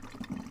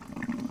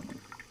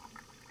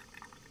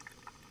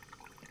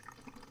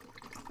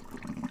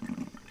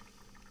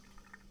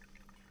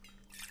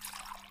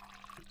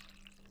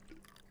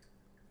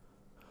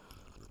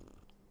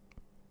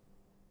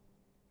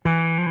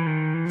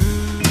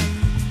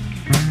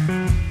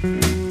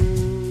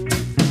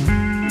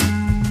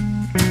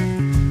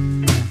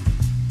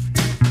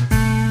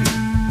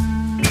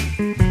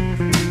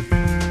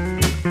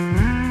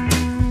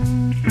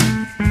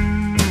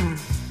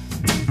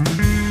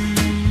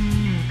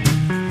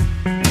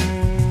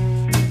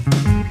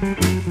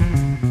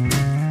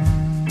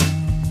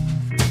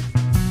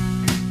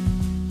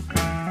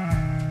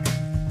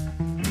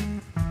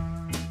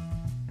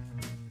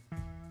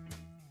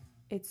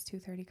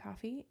Dirty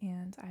Coffee,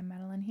 and I'm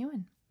Madeline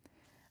Hewen.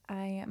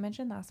 I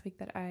mentioned last week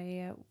that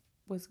I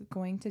was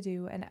going to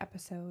do an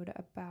episode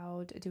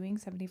about doing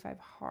 75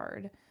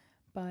 hard,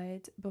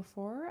 but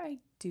before I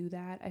do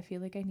that, I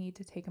feel like I need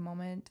to take a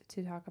moment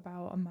to talk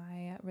about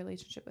my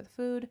relationship with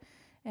food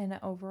and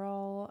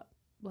overall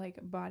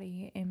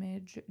body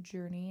image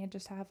journey, and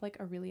just have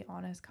a really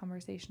honest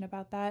conversation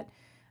about that.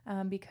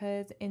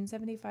 Because in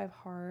 75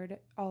 hard,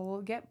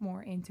 I'll get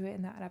more into it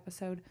in that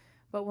episode,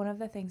 but one of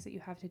the things that you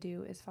have to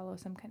do is follow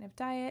some kind of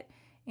diet,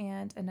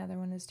 and another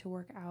one is to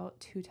work out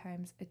 2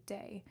 times a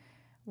day.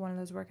 One of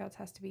those workouts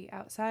has to be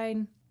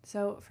outside.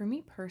 So for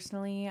me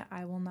personally,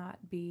 I will not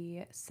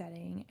be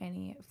setting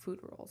any food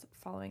rules,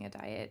 following a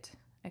diet,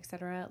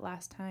 etc.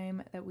 Last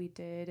time that we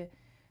did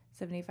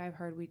 75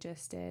 hard, we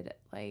just did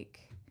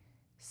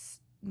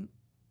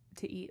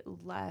to eat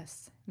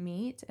less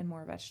meat and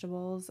more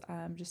vegetables,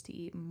 just to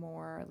eat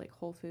more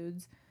whole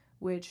foods,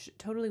 which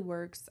totally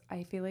works.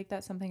 I feel like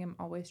that's something I'm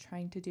always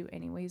trying to do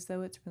anyways,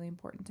 though. It's really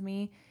important to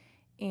me.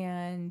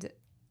 And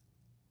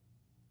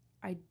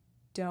I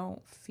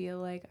don't feel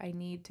like I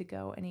need to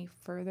go any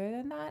further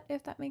than that,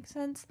 if that makes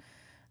sense.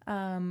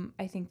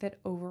 I think that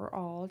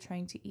overall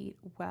trying to eat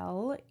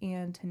well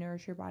and to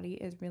nourish your body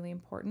is really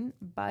important,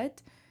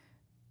 but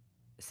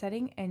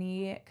setting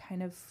any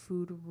kind of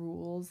food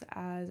rules,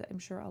 as I'm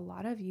sure a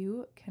lot of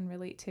you can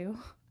relate to,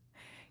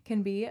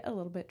 can be a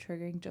little bit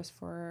triggering just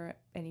for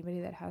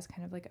anybody that has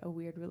kind of a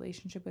weird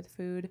relationship with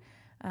food.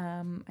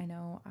 I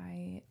know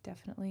I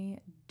definitely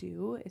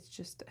do. It's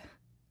just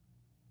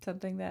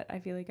something that I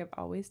feel like I've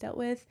always dealt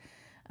with.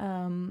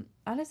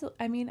 Honestly,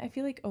 I mean, I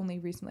feel like only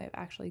recently I've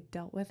actually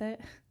dealt with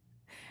it.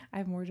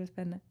 I've more just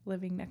been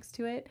living next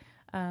to it,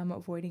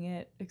 avoiding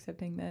it,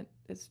 accepting that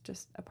it's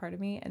just a part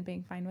of me and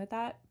being fine with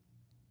that.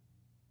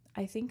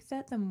 I think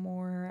that the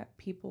more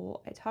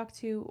people I talk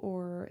to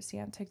or see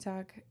on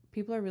TikTok,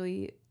 people are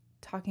really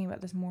talking about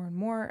this more and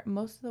more.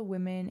 Most of the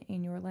women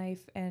in your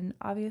life, and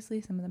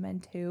obviously some of the men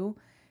too,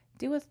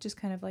 deal with just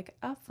kind of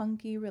a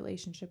funky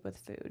relationship with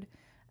food.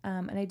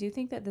 And I do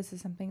think that this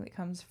is something that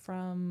comes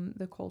from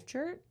the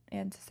culture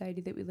and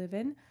society that we live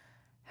in.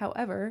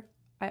 However,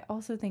 I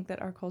also think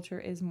that our culture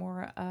is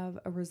more of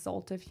a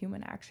result of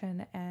human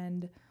action,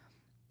 and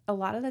a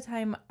lot of the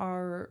time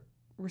our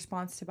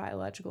response to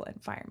biological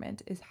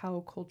environment is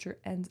how culture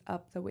ends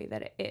up the way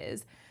that it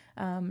is.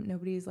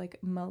 Nobody's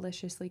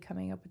maliciously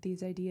coming up with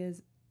these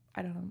ideas.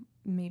 I don't know,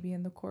 maybe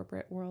in the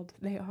corporate world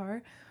they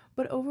are,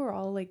 but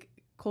overall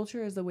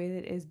culture is the way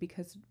that it is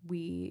because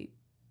we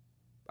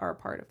are a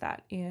part of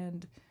that,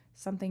 and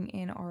something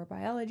in our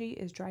biology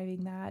is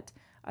driving that.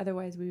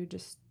 Otherwise we would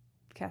just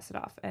cast it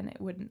off and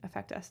it wouldn't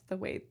affect us the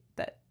way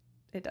that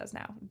it does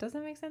now. Does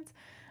that make sense?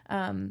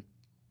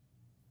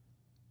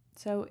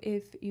 So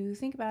if you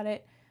think about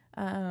it,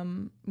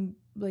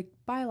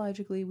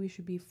 biologically, we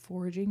should be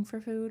foraging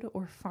for food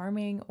or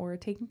farming or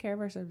taking care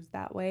of ourselves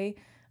that way,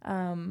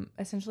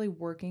 essentially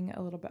working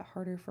a little bit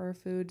harder for our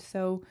food.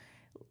 So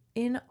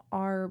in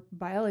our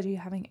biology,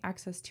 having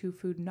access to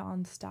food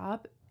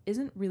nonstop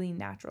isn't really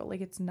natural.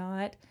 It's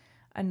not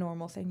a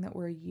normal thing that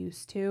we're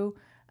used to,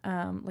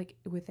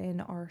 within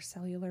our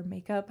cellular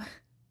makeup.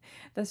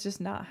 That's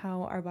just not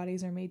how our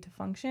bodies are made to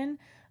function.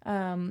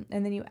 And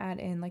then you add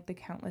in the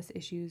countless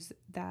issues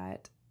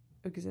that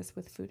exist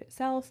with food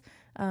itself,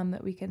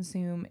 that we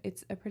consume.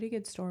 It's a pretty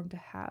good storm to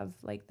have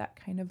that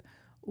kind of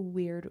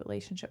weird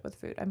relationship with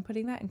food. I'm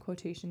putting that in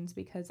quotations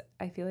because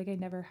I feel like I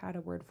never had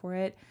a word for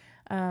it.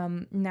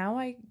 Now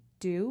I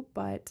do,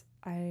 but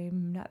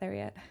I'm not there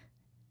yet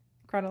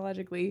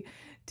chronologically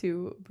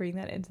to bring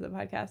that into the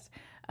podcast.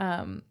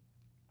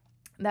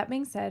 That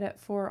being said,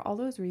 for all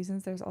those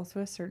reasons, there's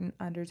also a certain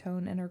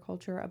undertone in our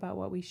culture about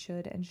what we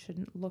should and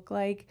shouldn't look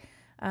like.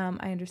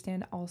 I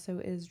understand also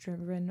is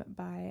driven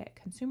by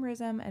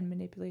consumerism and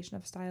manipulation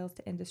of styles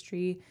to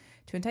industry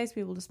to entice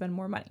people to spend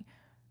more money.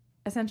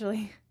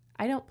 Essentially,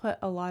 I don't put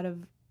a lot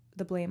of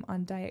the blame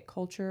on diet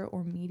culture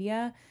or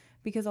media,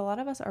 because a lot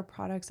of us are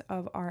products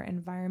of our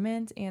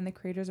environment, and the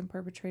creators and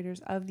perpetrators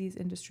of these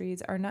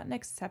industries are not an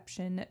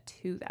exception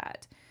to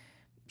that.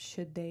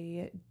 Should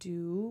they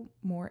do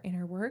more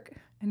inner work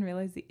and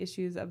realize the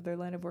issues of their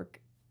line of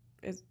work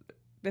is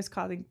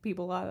causing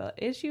people a lot of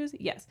issues?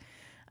 Yes.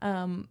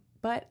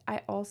 But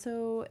I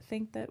also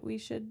think that we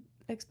should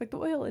expect the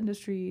oil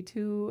industry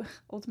to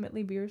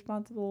ultimately be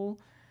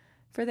responsible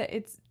for that.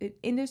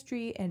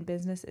 Industry and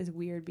business is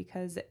weird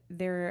because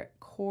their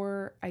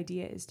core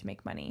idea is to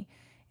make money.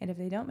 And if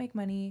they don't make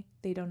money,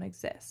 they don't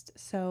exist.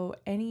 So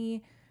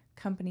any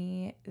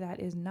company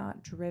that is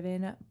not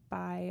driven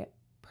by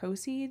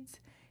proceeds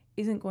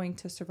isn't going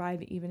to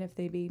survive, even if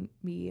they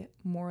be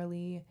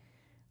morally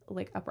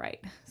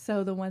upright.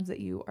 So the ones that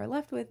you are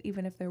left with,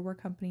 even if there were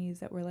companies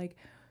that were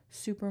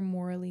super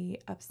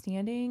morally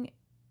upstanding,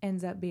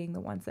 ends up being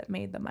the ones that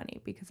made the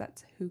money, because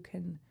that's who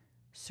can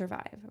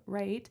survive,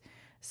 right?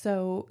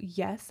 So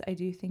yes, I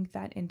do think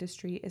that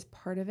industry is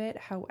part of it.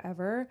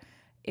 However,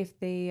 if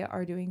they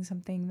are doing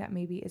something that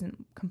maybe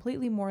isn't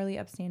completely morally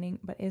upstanding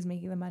but is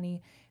making the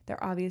money,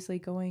 they're obviously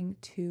going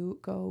to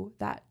go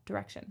that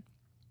direction.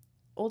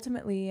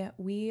 ultimately,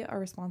 we are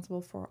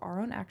responsible for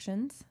our own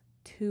actions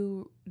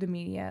to the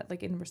media,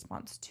 like in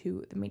response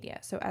to the media.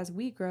 So as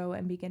we grow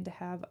and begin to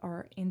have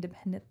our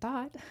independent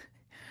thought,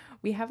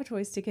 we have a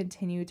choice to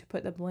continue to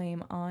put the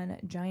blame on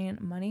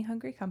giant money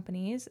hungry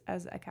companies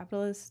as a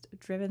capitalist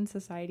driven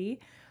society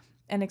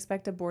and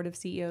expect a board of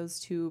CEOs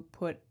to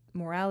put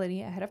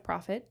morality ahead of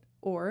profit,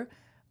 or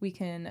we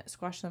can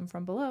squash them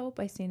from below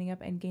by standing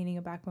up and gaining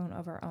a backbone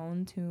of our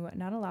own to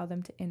not allow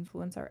them to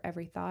influence our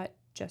every thought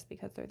just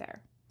because they're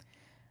there.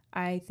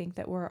 I think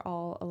that we're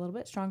all a little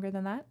bit stronger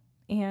than that.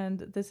 And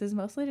this is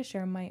mostly to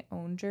share my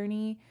own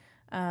journey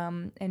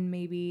and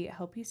maybe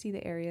help you see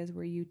the areas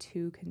where you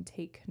too can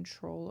take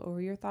control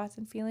over your thoughts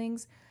and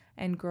feelings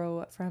and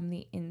grow from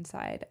the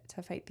inside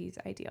to fight these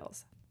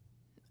ideals.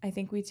 I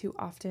think we too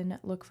often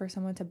look for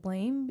someone to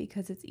blame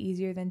because it's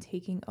easier than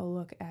taking a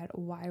look at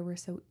why we're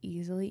so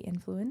easily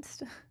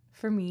influenced.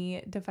 For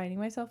me, defining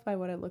myself by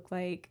what I look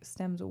like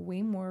stems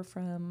way more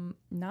from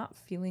not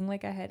feeling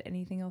like I had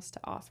anything else to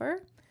offer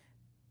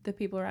the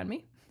people around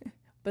me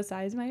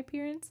besides my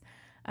appearance,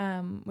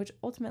 which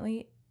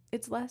ultimately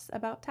it's less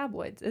about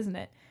tabloids, isn't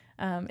it?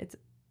 It's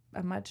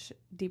a much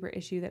deeper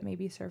issue that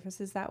maybe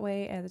surfaces that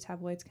way, and the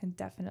tabloids can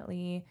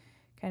definitely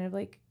kind of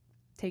like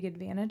take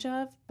advantage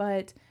of,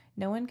 but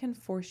no one can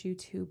force you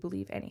to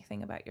believe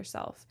anything about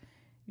yourself.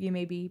 You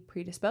may be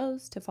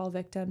predisposed to fall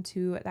victim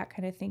to that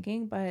kind of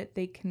thinking, but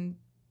it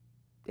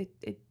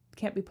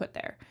can't be put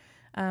there.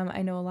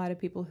 I know a lot of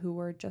people who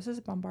were just as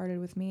bombarded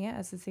with me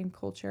as the same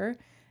culture,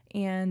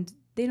 and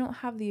they don't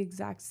have the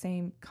exact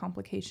same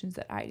complications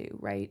that I do,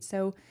 right?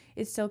 So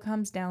it still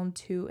comes down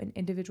to an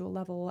individual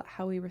level,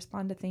 how we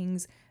respond to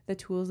things, the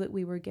tools that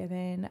we were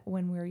given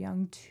when we were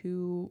young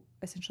to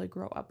essentially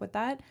grow up with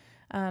that.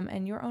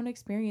 And your own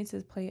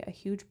experiences play a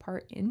huge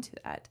part into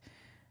that.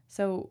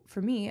 So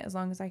for me, as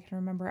long as I can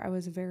remember, I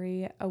was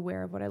very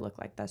aware of what I look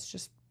like. That's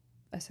just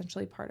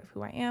essentially part of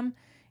who I am.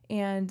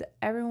 And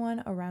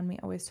everyone around me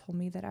always told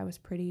me that I was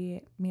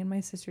pretty. Me and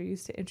my sister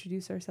used to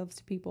introduce ourselves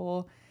to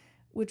people,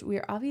 which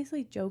we're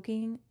obviously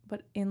joking,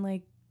 but in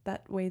like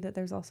that way that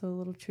there's also a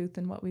little truth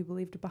in what we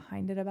believed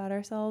behind it about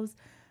ourselves.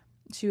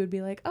 She would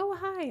be like, "Oh,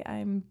 hi,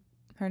 I'm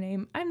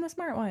the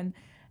smart one."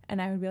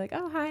 And I would be like,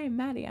 "Oh, hi, I'm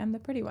Mady, I'm the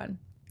pretty one."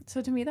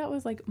 So to me, that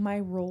was like my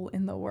role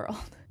in the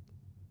world.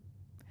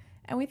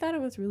 And we thought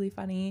it was really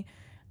funny.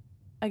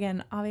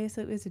 Again,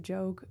 obviously it was a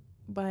joke,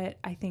 but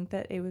I think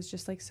that it was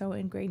just like so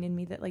ingrained in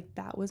me that like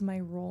that was my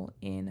role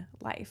in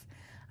life.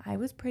 I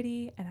was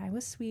pretty and I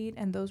was sweet,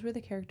 and those were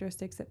the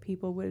characteristics that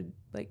people would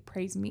like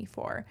praise me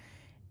for.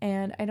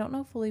 And I don't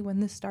know fully when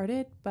this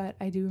started, but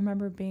I do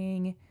remember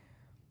being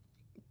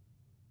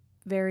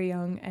very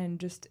young and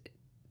just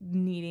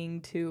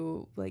needing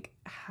to like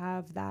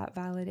have that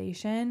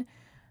validation.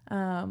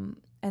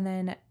 And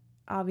then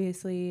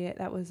obviously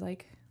that was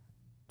like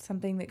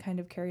something that kind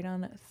of carried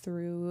on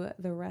through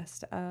the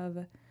rest of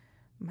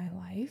my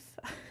life.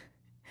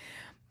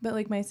 But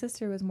like my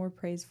sister was more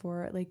praised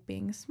for like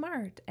being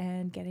smart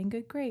and getting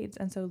good grades.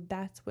 And so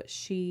that's what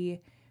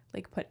she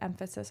like put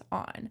emphasis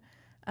on.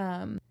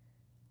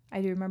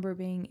 I do remember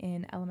being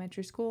in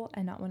elementary school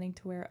and not wanting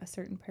to wear a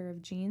certain pair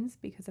of jeans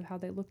because of how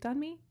they looked on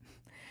me.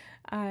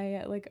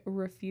 I like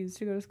refused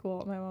to go to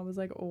school. My mom was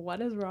like,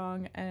 "What is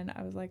wrong?" And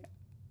I was like,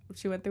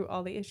 she went through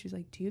all the issues,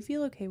 like, "Do you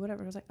feel okay?"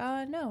 Whatever. I was like,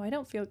 no, I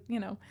don't feel,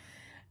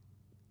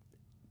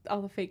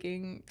 all the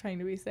faking, trying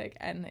to be sick.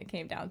 And it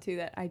came down to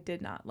that I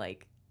did not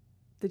like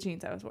the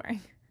jeans I was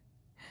wearing.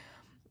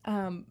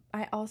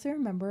 I also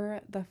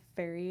remember the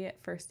very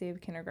first day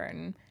of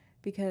kindergarten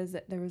because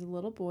there was a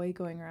little boy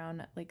going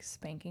around like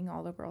spanking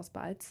all the girls'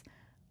 butts,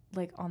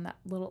 like on that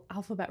little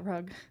alphabet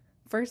rug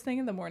first thing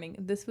in the morning.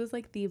 This was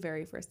like the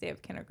very first day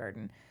of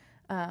kindergarten.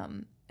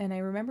 And I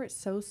remember it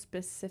so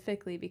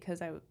specifically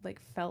because I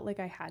like felt like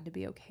I had to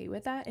be okay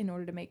with that in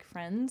order to make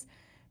friends,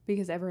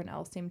 because everyone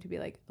else seemed to be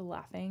like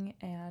laughing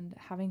and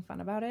having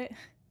fun about it.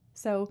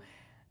 So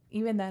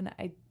even then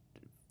I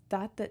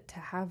thought that to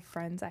have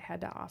friends, I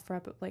had to offer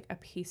up like a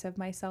piece of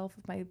myself,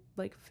 of my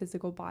like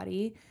physical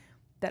body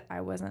that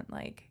I wasn't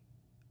like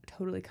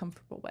totally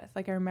comfortable with.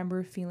 Like I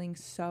remember feeling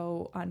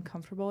so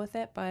uncomfortable with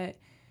it, but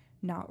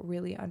not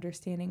really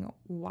understanding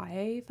why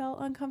I felt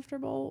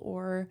uncomfortable,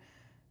 or,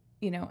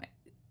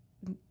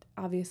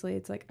 obviously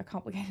it's like a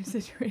complicated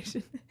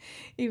situation,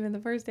 even the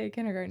first day of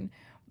kindergarten,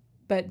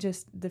 but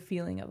just the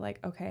feeling of like,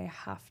 okay, I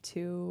have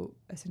to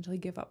essentially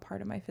give up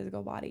part of my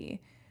physical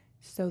body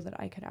so that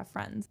I could have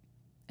friends.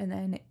 And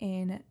then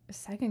in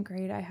second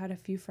grade, I had a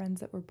few friends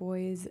that were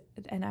boys,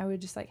 and I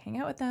would just like hang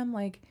out with them.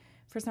 Like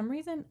for some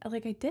reason,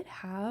 like I did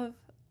have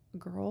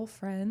girl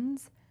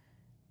friends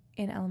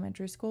in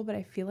elementary school, but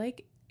I feel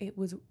like it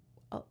was,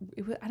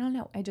 I don't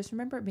know. I just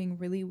remember it being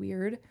really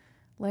weird.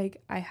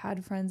 Like I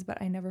had friends,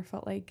 but I never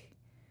felt like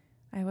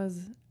I was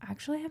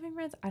actually having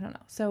friends. I don't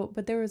know. So,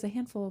 but there was a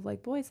handful of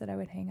like boys that I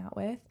would hang out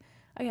with,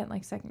 again,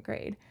 like second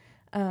grade.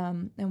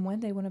 And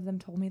one day one of them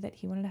told me that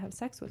he wanted to have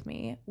sex with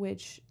me,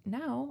 which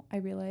now I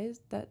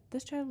realized that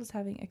this child was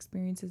having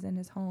experiences in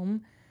his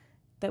home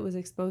that was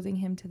exposing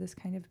him to this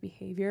kind of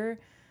behavior.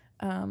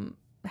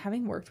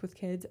 having worked with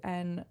kids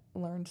and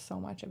learned so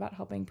much about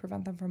helping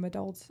prevent them from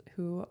adults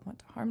who want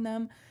to harm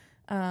them,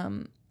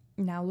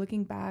 now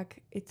looking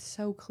back, it's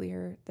so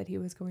clear that he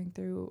was going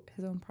through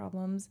his own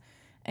problems.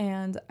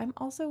 And I'm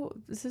also,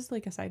 this is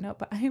like a side note,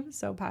 but I am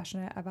so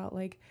passionate about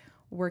like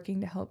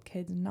working to help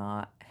kids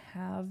not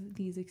have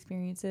these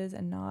experiences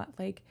and not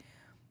like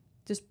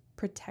just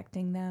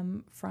protecting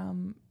them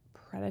from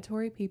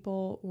predatory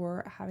people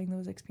or having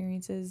those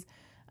experiences.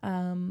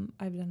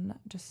 I've done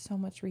just so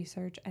much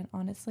research, and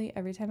honestly,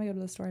 every time I go to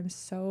the store, I'm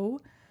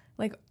so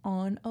like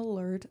on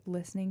alert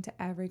listening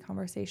to every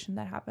conversation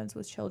that happens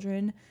with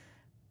children,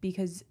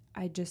 because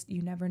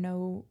you never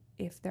know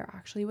if they're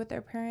actually with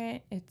their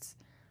parent.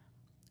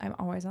 I'm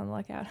always on the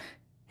lookout.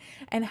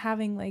 And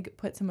having like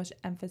put so much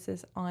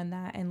emphasis on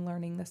that and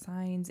learning the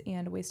signs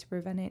and ways to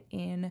prevent it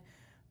in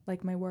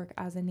like my work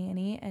as a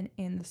nanny and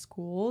in the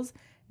schools,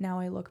 now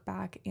I look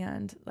back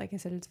and like I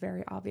said, it's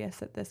very obvious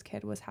that this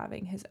kid was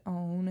having his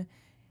own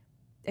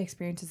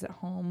experiences at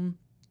home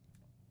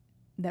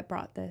that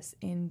brought this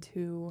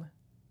into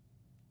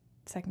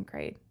second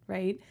grade,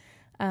 right?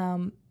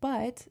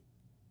 But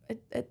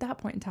at that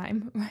point in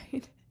time,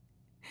 right,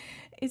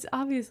 it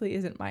obviously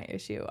isn't my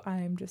issue.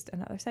 I'm just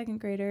another second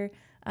grader.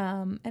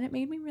 And it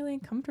made me really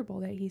uncomfortable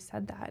that he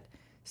said that.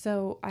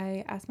 So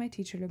I asked my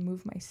teacher to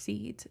move my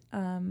seat,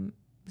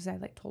 because I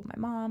like told my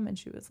mom, and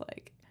she was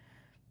like,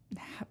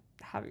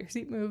 have your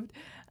seat moved.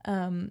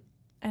 And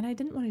I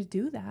didn't want to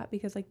do that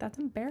because like that's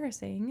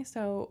embarrassing.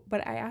 So,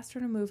 but I asked her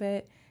to move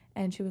it,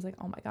 and she was like,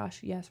 oh my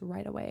gosh, yes,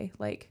 right away.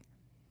 Like,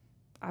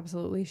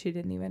 absolutely. She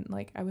didn't even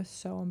like, I was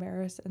so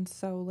embarrassed and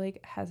so like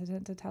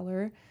hesitant to tell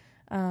her.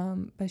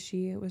 But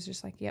she was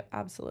just like, yep,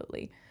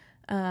 absolutely.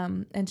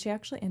 And she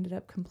actually ended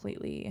up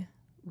completely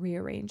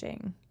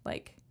rearranging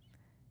like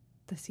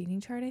the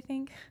seating chart, I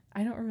think.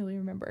 I don't really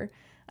remember.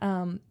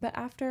 But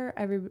after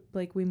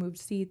we moved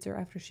seats, or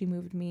after she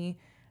moved me,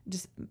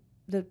 just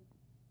the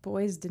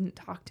boys didn't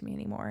talk to me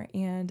anymore.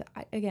 And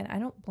I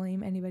don't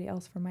blame anybody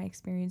else for my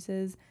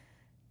experiences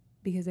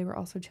because they were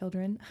also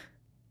children.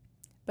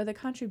 But the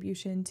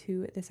contribution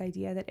to this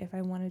idea that if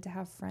I wanted to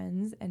have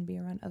friends and be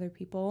around other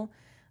people,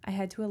 I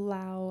had to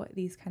allow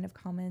these kind of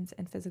comments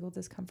and physical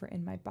discomfort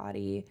in my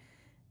body,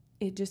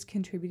 it just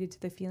contributed to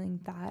the feeling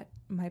that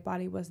my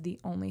body was the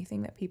only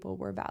thing that people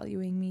were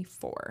valuing me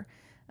for.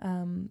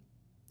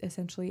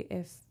 Essentially,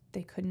 if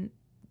they couldn't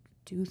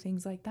do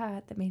things like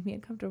that made me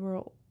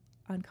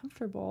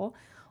uncomfortable,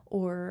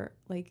 or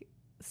like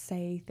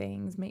say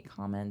things, make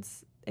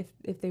comments,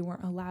 if they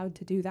weren't allowed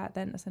to do that,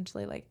 then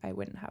essentially like I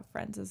wouldn't have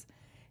friends, is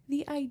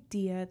the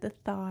idea, the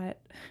thought,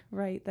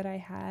 right, that I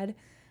had.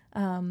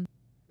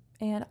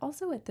 And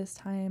also at this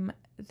time,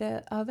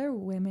 the other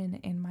women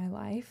in my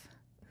life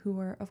who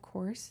were, of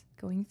course,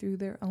 going through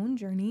their own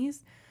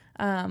journeys,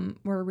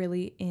 were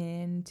really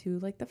into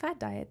like the fad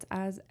diets,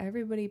 as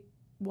everybody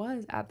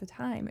was at the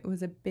time. It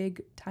was a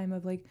big time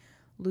of like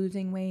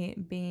losing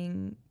weight,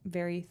 being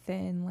very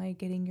thin, like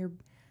getting your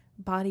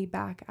body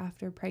back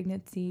after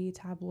pregnancy,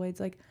 tabloids,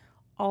 like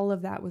all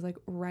of that was like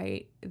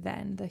right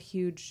then. The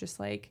huge just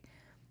like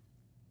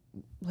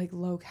like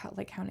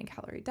counting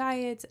calorie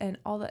diets and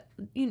all that,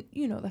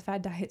 you know, the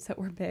fad diets that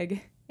were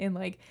big in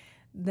like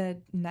the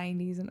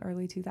 90s and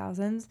early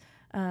 2000s.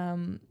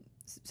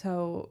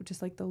 So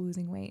just like the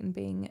losing weight and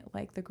being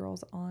like the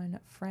girls on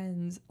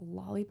Friends,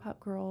 lollipop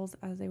girls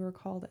as they were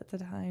called at the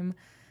time.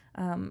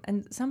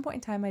 And at some point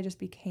in time I just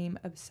became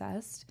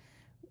obsessed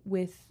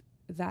with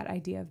that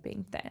idea of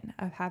being thin,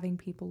 of having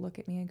people look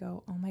at me and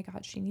go, oh my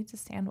God, she needs a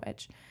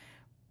sandwich,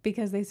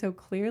 because they so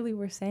clearly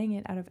were saying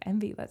it out of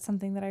envy. That's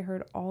something that I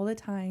heard all the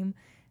time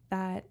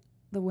that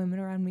the women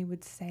around me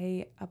would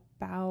say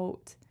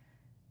about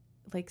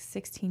like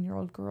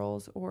 16-year-old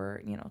girls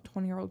or,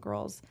 20-year-old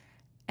girls.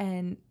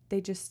 And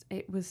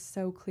it was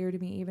so clear to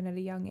me, even at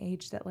a young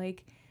age, that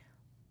like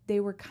they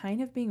were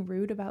kind of being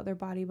rude about their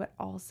body, but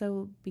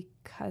also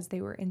because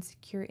they were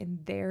insecure in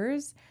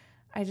theirs.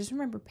 I just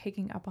remember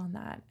picking up on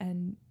that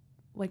and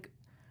like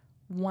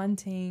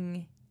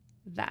wanting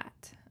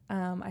that.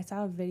 I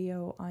saw a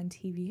video on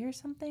TV or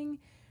something.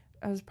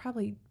 It was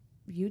probably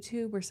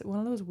YouTube or one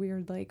of those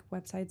weird like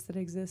websites that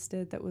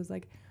existed that was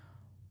like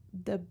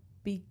the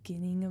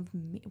beginning of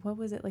me. What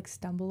was it, like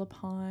Stumble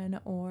Upon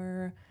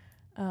or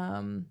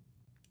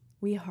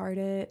We Heart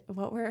It?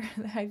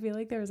 I feel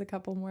like there was a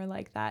couple more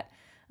like that.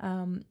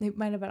 It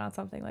might have been on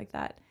something like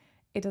that.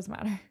 It doesn't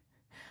matter.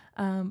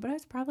 But I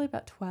was probably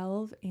about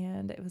 12,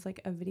 and it was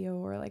like a video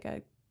or like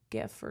a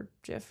GIF or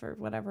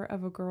whatever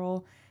of a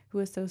girl who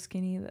was so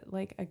skinny that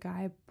like a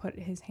guy put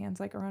his hands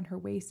like around her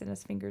waist and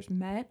his fingers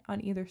met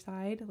on either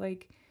side.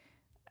 Like,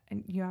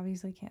 and you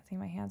obviously can't see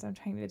my hands, I'm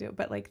trying to do it,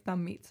 but like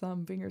thumb meets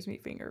thumb, fingers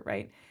meet finger,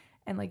 right?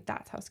 And like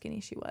that's how skinny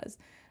she was.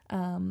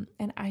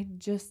 And I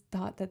just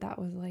thought that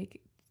was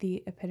like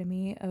the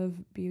epitome of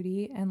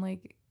beauty and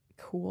like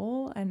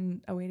cool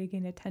and a way to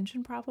gain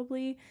attention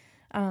probably.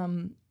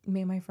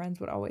 Me and my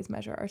friends would always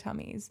measure our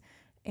tummies,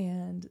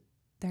 and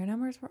their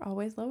numbers were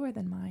always lower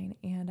than mine,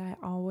 and I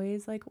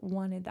always like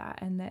wanted that,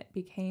 and that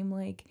became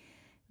like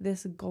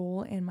this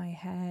goal in my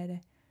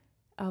head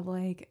of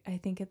like, I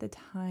think at the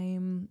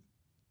time,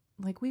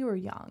 like we were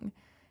young,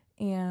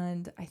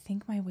 and I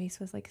think my waist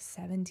was like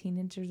 17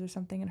 inches or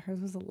something and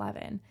hers was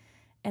 11.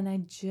 And I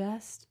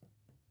just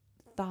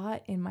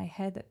thought in my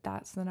head that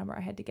that's the number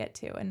I had to get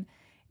to. And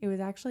it was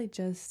actually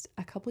just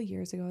a couple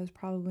years ago. I was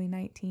probably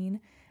 19,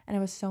 and I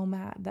was so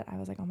mad that I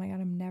was like, oh my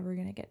God, I'm never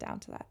going to get down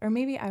to that. Or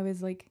maybe I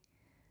was like,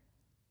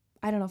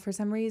 I don't know, for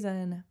some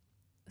reason,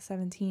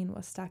 17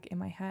 was stuck in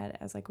my head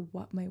as like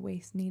what my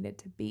waist needed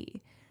to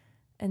be.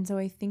 And so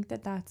I think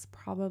that that's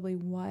probably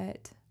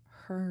what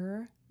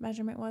her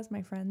measurement was,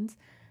 my friend's.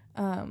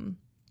 Um,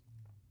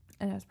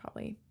 and it was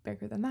probably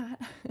bigger than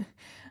that.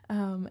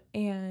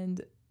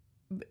 And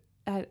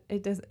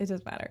it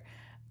doesn't matter.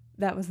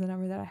 That was the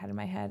number that I had in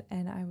my head,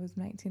 and I was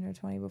 19 or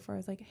 20 before I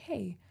was like,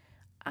 hey,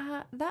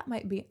 that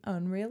might be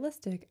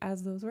unrealistic,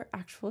 as those were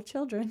actual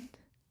children.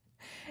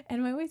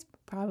 And my waist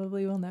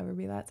probably will never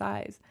be that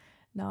size,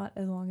 not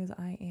as long as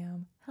I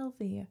am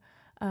healthy.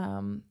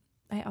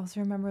 I also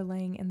remember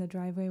laying in the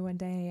driveway one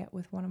day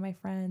with one of my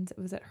friends. It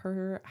was at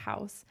her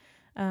house.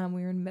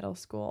 We were in middle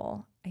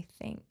school, I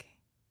think.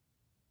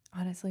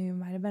 Honestly, it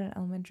might have been in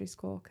elementary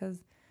school,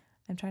 because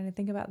I'm trying to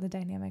think about the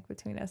dynamic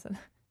between us and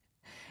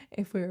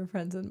if we were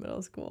friends in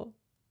middle school.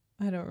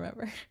 I don't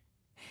remember.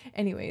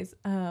 Anyways,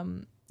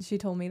 she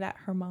told me that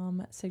her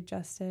mom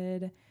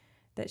suggested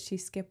that she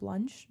skip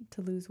lunch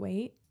to lose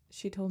weight.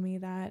 She told me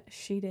that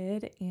she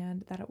did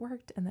and that it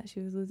worked and that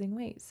she was losing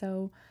weight.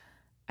 So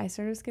I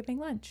started skipping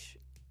lunch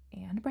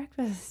and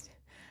breakfast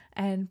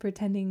and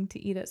pretending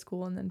to eat at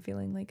school, and then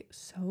feeling like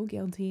so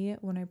guilty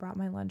when I brought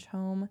my lunch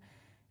home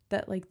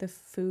that like the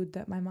food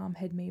that my mom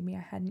had made me I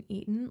hadn't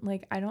eaten.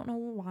 Like, I don't know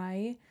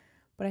why,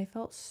 but I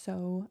felt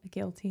so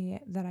guilty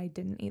that I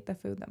didn't eat the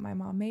food that my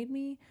mom made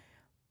me,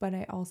 but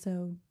I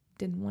also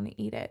didn't want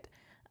to eat it.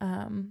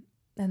 And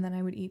then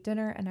I would eat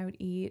dinner, and I would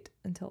eat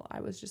until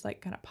I was just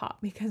like kind of pop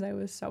because I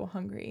was so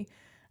hungry.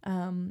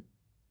 And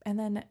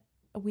then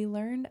we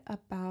learned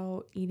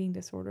about eating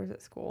disorders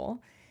at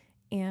school,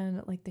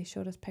 and like they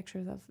showed us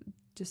pictures of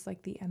just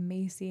like the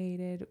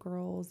emaciated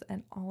girls,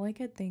 and all I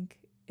could think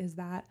is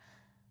that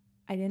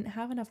I didn't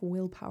have enough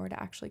willpower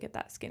to actually get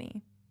that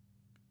skinny,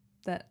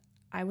 that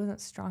I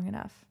wasn't strong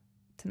enough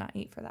to not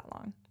eat for that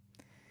long.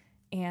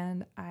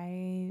 And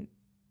I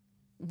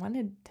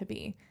wanted to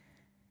be.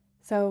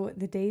 So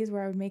the days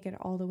where I would make it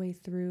all the way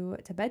through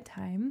to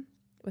bedtime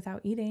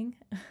without eating,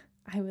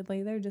 I would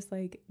lay there just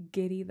like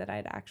giddy that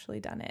I'd actually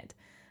done it,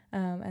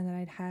 and that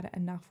I'd had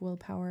enough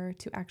willpower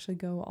to actually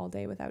go all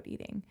day without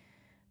eating.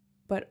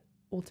 But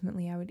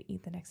ultimately, I would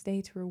eat the next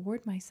day to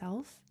reward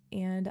myself.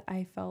 And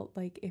I felt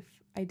like if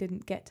I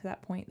didn't get to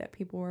that point, that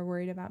people were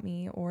worried about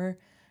me, or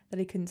that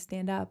I couldn't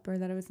stand up, or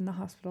that I was in the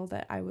hospital,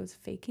 that I was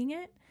faking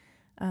it,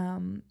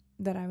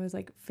 that I was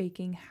like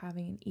faking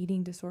having an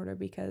eating disorder,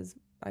 because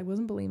I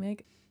wasn't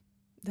bulimic,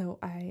 though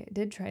I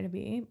did try to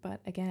be. But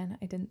again,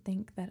 I didn't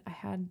think that I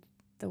had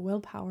the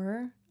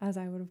willpower, as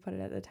I would have put it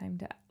at the time,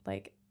 to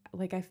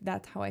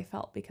that's how I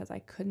felt, because I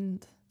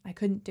couldn't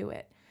do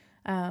it.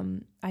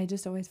 I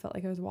just always felt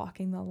like I was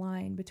walking the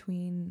line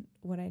between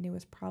what I knew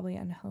was probably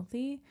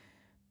unhealthy,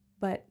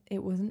 but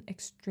it wasn't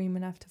extreme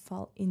enough to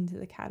fall into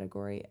the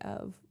category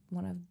of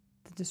one of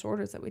the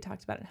disorders that we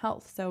talked about in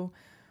health. So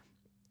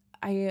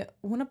I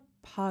want to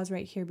pause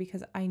right here,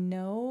 because I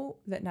know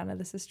that none of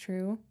this is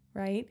true,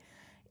 right?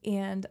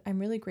 And I'm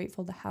really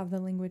grateful to have the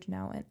language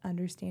now and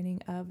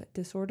understanding of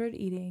disordered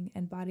eating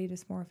and body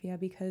dysmorphia,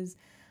 because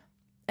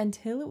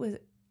until it was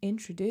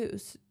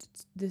introduced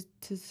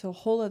to a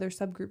whole other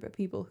subgroup of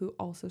people who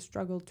also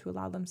struggled to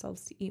allow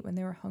themselves to eat when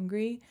they were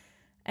hungry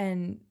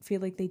and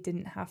feel like they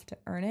didn't have to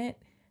earn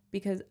it,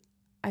 because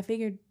I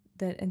figured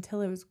that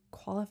until it was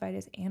qualified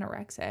as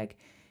anorexic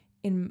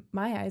in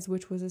my eyes,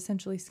 which was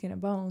essentially skin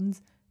and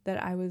bones,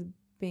 that I was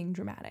being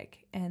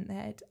dramatic and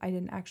that I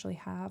didn't actually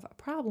have a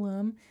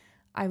problem.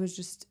 I was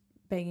just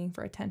begging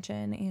for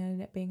attention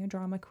and being a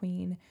drama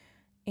queen,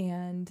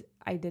 and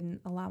I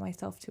didn't allow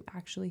myself to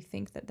actually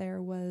think that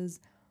there was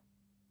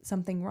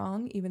something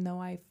wrong, even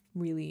though I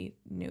really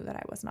knew that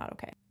I was not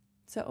okay.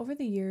 So over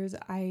the years,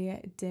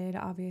 I did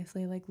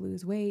obviously like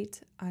lose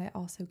weight. I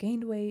also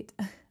gained weight.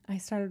 I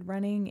started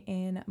running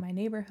in my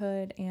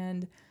neighborhood,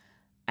 and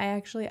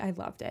I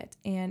loved it,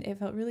 and it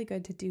felt really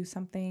good to do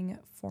something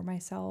for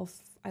myself.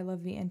 I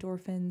love the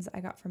endorphins I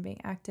got from being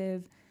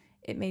active.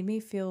 It made me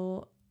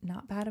feel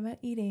not bad about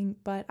eating,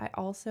 but I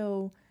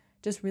also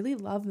just really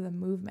love the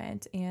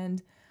movement.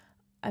 And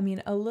I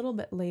mean, a little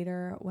bit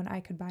later, when I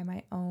could buy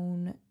my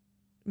own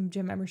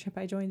gym membership,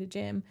 I joined a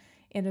gym,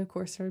 and of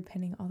course started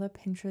pinning all the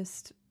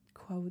Pinterest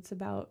quotes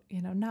about,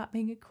 not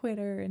being a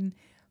quitter and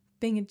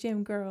being a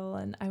gym girl.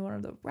 And I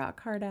wanted the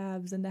rock hard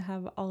abs and to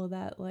have all of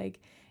that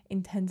like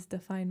intense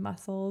defined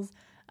muscles.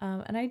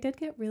 And I did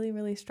get really,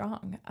 really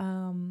strong.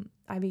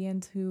 I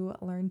began to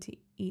learn to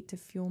eat to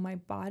fuel my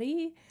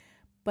body.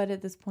 But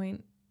at this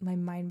point, my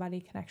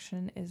mind-body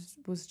connection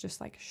was just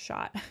like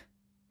shot.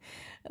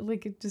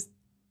 Like, it just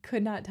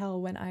could not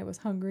tell when I was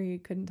hungry,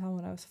 couldn't tell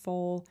when I was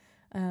full.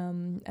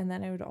 And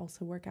then I would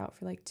also work out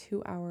for like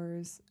 2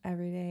 hours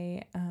every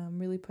day,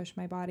 really push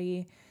my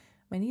body.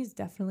 My knees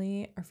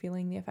definitely are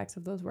feeling the effects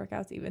of those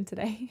workouts even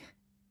today.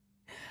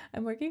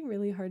 I'm working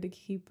really hard to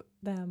keep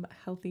them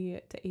healthy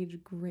to age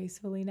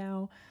gracefully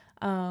now.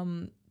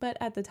 But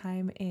at the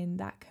time in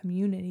that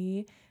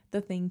community,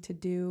 the thing to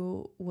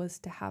do was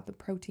to have the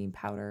protein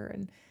powder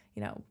and,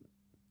 you know,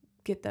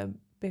 get the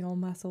big old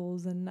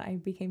muscles. And I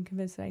became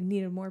convinced that I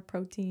needed more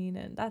protein.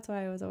 And that's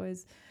why I was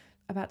always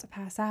about to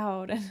pass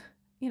out. And,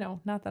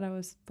 not that I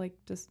was like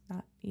just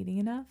not eating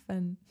enough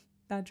and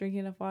not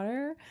drinking enough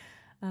water,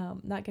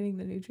 not getting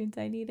the nutrients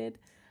I needed.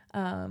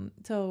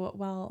 So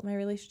while my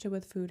relationship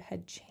with food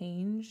had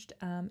changed,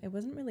 it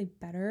wasn't really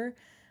better.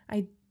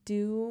 I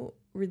do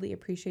really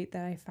appreciate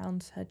that I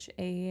found such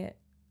a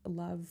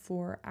love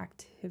for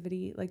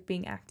activity, like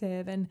being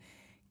active and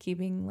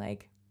keeping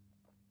like,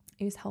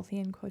 it was healthy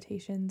in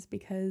quotations,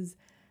 because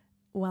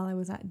while I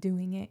was not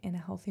doing it in a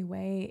healthy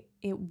way,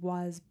 it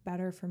was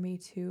better for me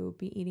to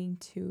be eating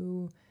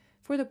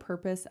for the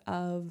purpose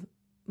of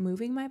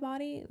moving my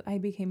body. I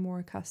became more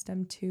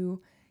accustomed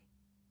to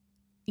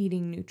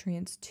eating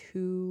nutrients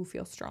to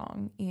feel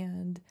strong,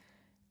 and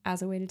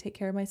as a way to take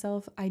care of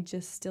myself. I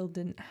just still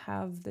didn't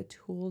have the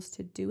tools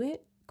to do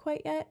it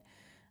quite yet.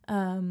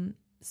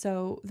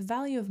 So the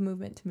value of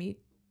movement to me,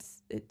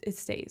 it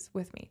stays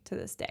with me to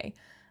this day.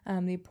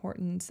 The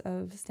importance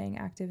of staying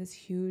active is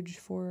huge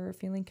for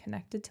feeling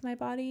connected to my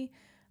body,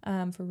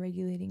 for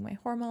regulating my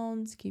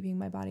hormones, keeping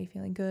my body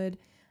feeling good.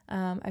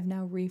 I've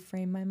now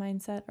reframed my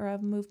mindset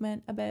around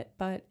movement a bit,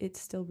 but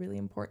it's still really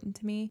important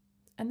to me.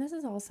 And this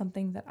is all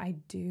something that I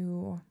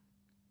do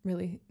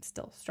really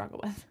still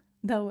struggle with,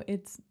 though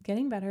it's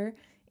getting better.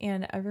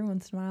 And every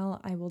once in a while,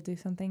 I will do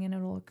something and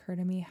it'll occur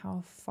to me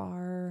how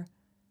far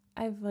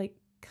I've like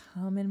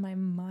come in my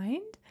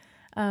mind.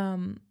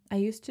 I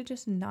used to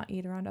just not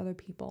eat around other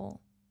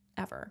people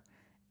ever.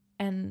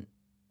 And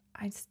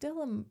I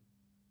still am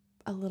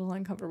a little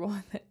uncomfortable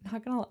with it,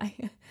 not gonna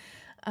lie.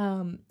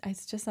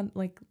 It's just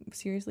like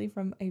seriously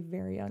from a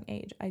very young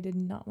age, I did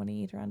not want to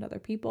eat around other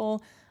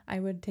people. I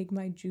would take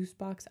my juice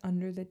box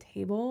under the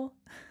table,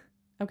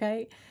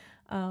 okay,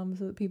 so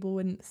that people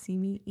wouldn't see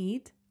me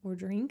eat or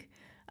drink.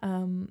 I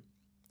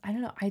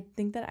don't know. I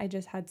think that I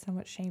just had so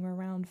much shame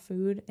around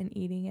food and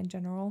eating in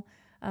general.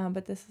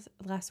 But this is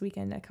last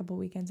weekend, a couple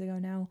weekends ago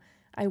now,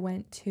 I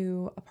went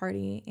to a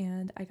party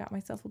and I got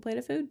myself a plate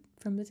of food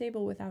from the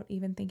table without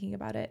even thinking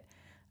about it.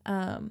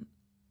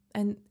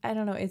 And I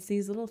don't know, it's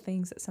these little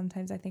things that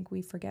sometimes I think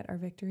we forget our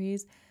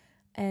victories.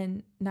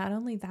 And not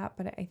only that,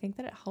 but I think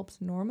that it helps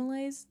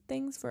normalize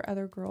things for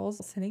other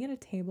girls. Sitting at a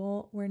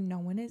table where no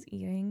one is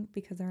eating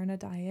because they're on a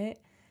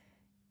diet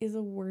is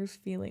a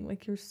worst feeling.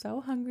 Like you're so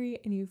hungry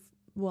and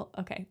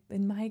okay,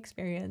 in my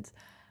experience,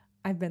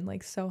 I've been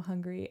like so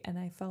hungry and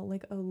I felt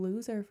like a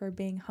loser for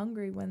being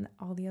hungry when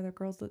all the other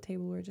girls at the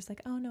table were just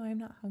like, oh no, I'm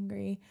not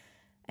hungry.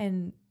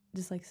 And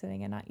just like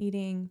sitting and not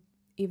eating,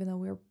 even though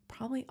we were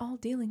probably all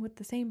dealing with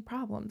the same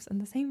problems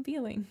and the same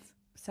feelings.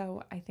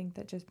 So I think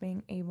that just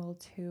being able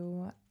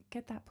to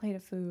get that plate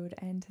of food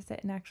and to sit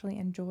and actually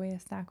enjoy a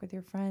snack with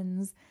your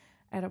friends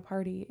at a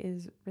party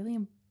is really,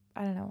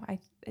 I don't know,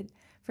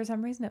 for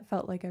some reason it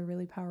felt like a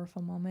really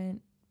powerful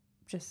moment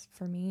just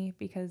for me,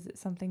 because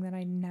it's something that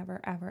I never,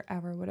 ever,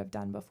 ever would have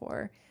done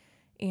before.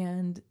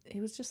 And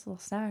it was just little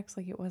snacks.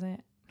 Like it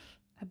wasn't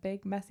a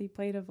big messy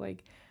plate of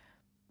like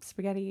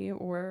spaghetti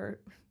or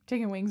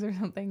chicken wings or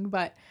something,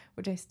 but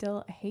which I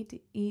hate to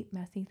eat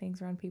messy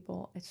things around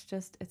people. It's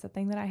a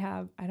thing that I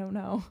have. I don't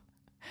know.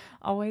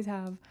 Always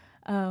have.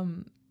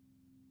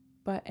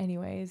 But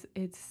anyways,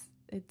 it's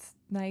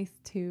nice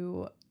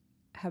to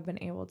have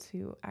been able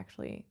to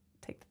actually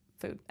take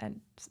the food and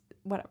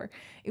whatever.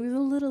 It was a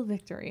little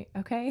victory,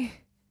 okay?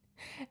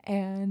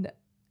 And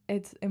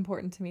it's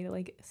important to me to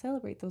like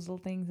celebrate those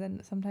little things,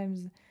 and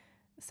sometimes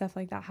stuff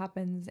like that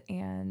happens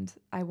and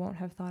I won't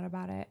have thought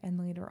about it, and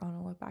later on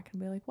I'll look back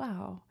and be like,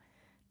 wow,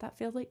 that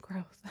feels like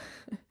growth.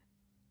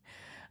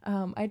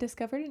 I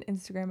discovered an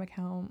Instagram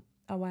account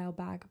a while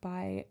back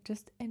by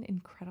just an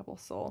incredible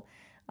soul.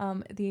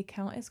 The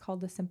account is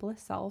called The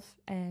Simplest Self,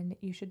 and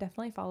you should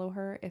definitely follow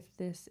her if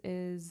this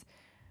is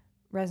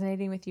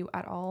resonating with you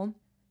at all.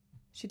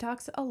 She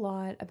talks a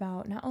lot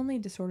about not only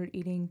disordered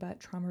eating, but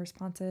trauma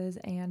responses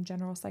and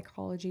general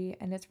psychology,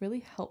 and it's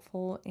really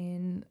helpful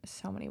in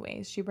so many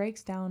ways. She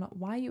breaks down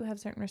why you have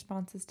certain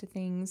responses to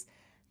things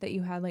that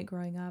you had like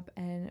growing up,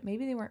 and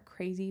maybe they weren't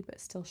crazy,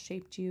 but still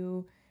shaped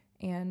you,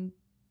 and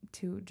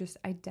to just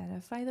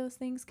identify those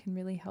things can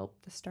really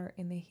help to start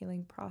in the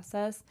healing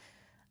process.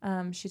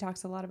 She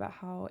talks a lot about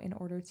how in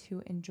order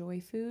to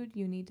enjoy food,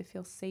 you need to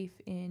feel safe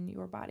in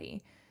your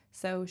body.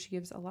 So she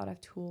gives a lot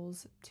of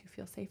tools to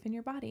feel safe in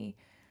your body.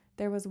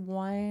 There was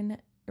one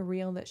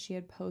reel that she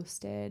had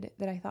posted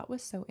that I thought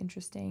was so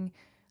interesting,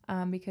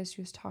 because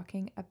she was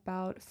talking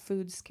about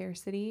food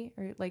scarcity,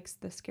 or like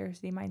the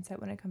scarcity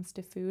mindset when it comes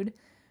to food,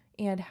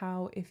 and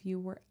how if you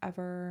were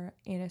ever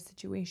in a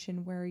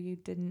situation where you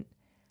didn't,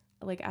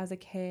 like as a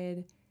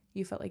kid,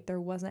 you felt like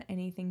there wasn't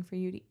anything for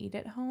you to eat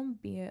at home,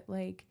 be it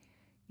like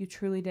you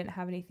truly didn't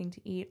have anything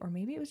to eat, or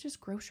maybe it was just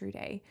grocery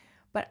day.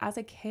 But as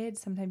a kid,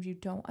 sometimes you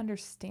don't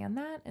understand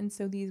that. And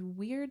so these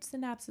weird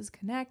synapses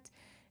connect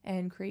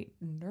and create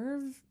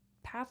nerve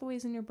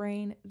pathways in your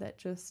brain that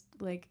just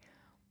like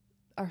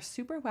are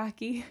super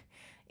wacky.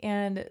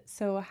 And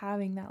so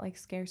having that like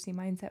scarcity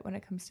mindset when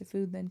it comes to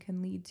food then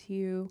can lead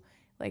to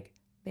like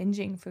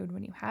binging food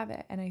when you have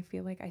it. And I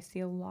feel like I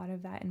see a lot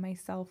of that in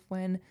myself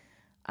when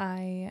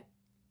I,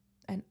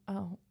 and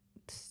oh,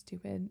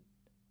 stupid.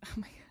 Oh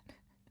my God.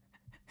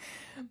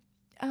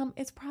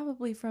 It's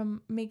probably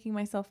from making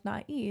myself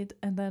not eat.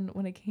 And then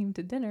when it came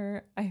to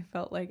dinner, I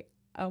felt like,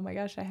 oh my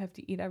gosh, I have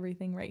to eat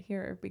everything right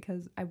here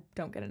because I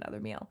don't get another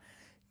meal.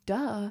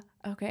 Duh.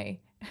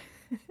 Okay.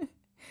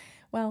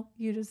 Well,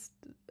 you just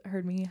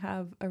heard me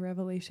have a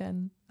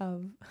revelation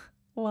of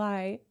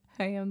why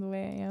I am the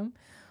way I am.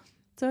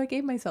 So I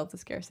gave myself the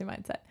scarcity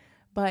mindset.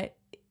 But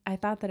I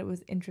thought that it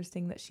was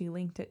interesting that she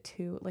linked it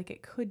to, like,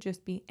 it could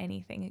just be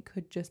anything. It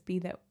could just be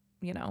that,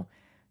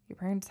 your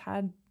parents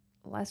had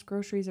less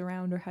groceries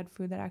around or had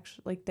food that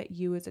actually, like, that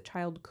you as a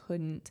child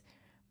couldn't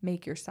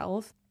make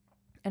yourself.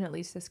 And at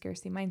least the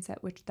scarcity mindset,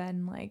 which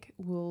then like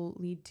will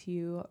lead to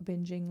you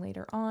binging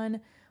later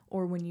on,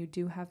 or when you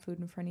do have food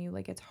in front of you,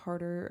 like it's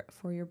harder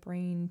for your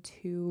brain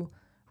to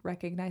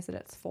recognize that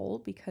it's full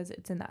because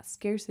it's in that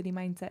scarcity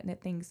mindset and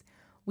it thinks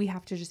we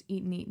have to just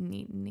eat and eat and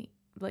eat and eat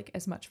like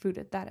as much food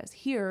as that is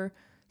here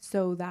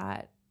so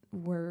that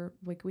we're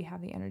like we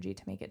have the energy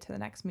to make it to the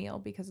next meal,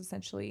 because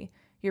essentially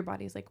your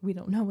body's like, we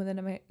don't know when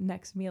the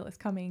next meal is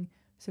coming,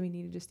 so we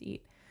need to just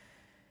eat.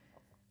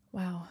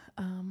 Wow,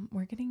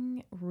 we're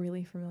getting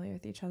really familiar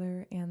with each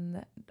other,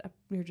 and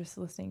you're just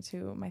listening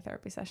to my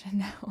therapy session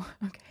now.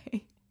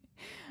 Okay.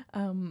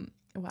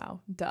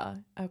 Wow, duh.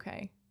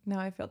 Okay, now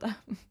I feel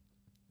dumb.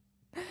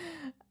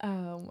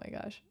 Oh my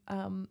gosh.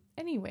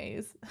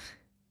 Anyways,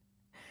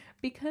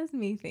 because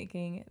me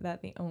thinking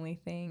that the only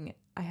thing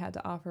I had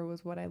to offer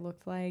was what I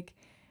looked like,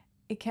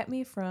 it kept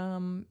me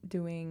from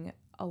doing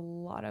a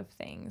lot of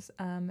things.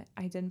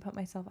 I didn't put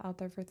myself out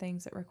there for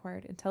things that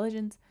required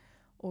intelligence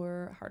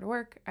or hard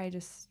work. I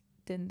just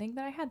didn't think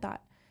that I had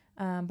that.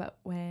 But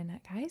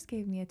when guys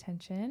gave me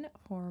attention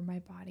for my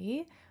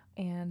body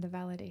and the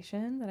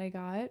validation that I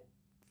got,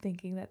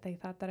 thinking that they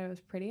thought that I was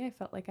pretty, I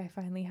felt like I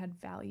finally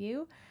had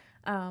value.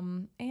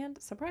 And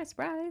surprise,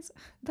 surprise,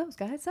 those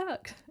guys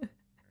sucked.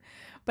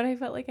 But I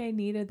felt like I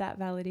needed that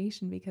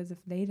validation because if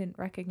they didn't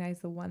recognize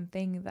the one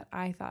thing that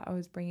I thought I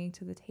was bringing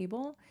to the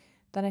table,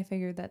 then I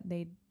figured that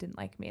they didn't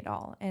like me at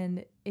all.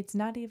 And it's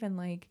not even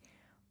like,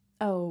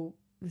 oh,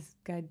 this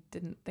guy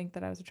didn't think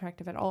that I was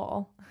attractive at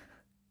all.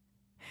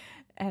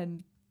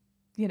 And,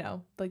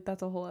 like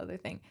that's a whole other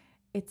thing.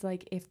 It's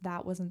like if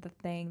that wasn't the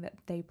thing that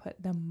they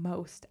put the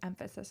most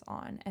emphasis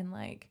on and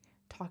like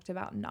talked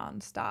about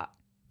nonstop,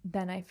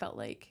 then I felt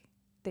like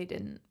they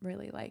didn't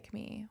really like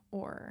me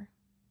or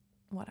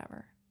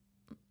whatever,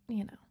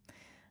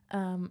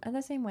 And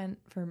the same went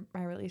for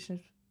my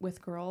relationships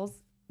with girls.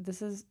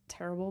 This is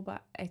terrible,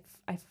 but I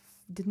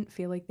didn't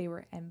feel like they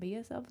were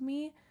envious of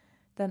me.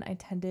 Then I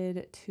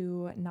tended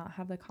to not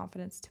have the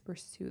confidence to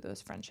pursue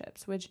those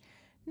friendships, which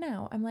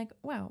now I'm like,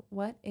 wow,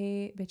 what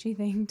a bitchy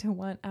thing to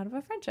want out of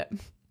a friendship.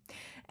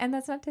 And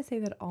that's not to say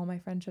that all my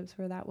friendships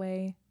were that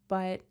way,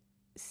 but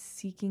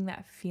seeking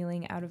that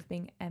feeling out of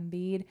being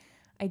envied,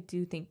 I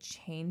do think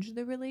changed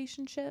the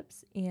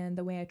relationships and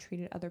the way I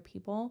treated other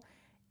people.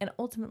 And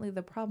ultimately,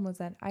 the problem was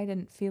that I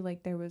didn't feel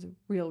like there was a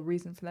real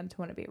reason for them to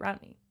want to be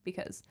around me,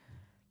 because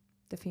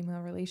the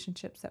female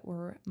relationships that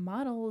were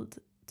modeled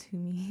to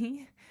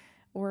me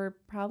were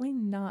probably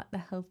not the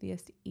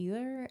healthiest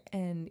either.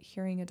 And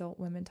hearing adult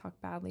women talk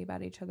badly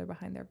about each other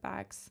behind their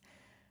backs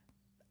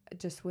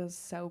just was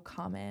so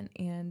common.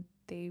 And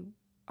they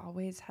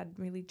always had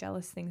really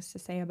jealous things to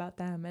say about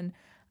them. And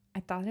I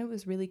thought it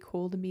was really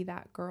cool to be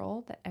that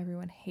girl that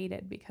everyone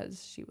hated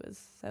because she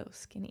was so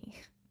skinny.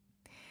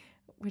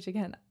 Which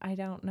again, I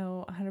don't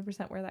know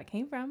 100% where that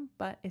came from,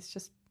 but it's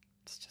just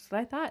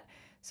what I thought.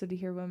 So to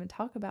hear women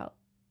talk about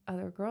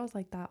other girls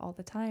like that all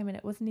the time, and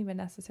it wasn't even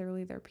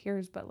necessarily their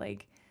peers, but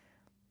like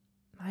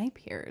my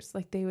peers,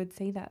 like they would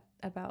say that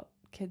about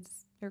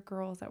kids or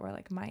girls that were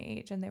like my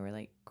age and they were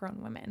like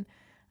grown women.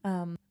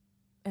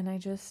 And I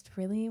just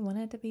really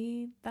wanted to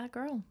be that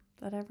girl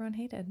that everyone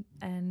hated.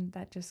 And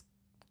that just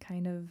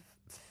kind of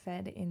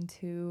fed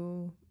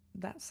into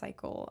that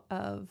cycle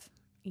of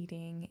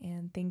eating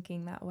and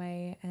thinking that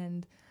way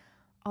and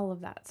all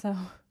of that. So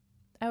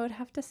I would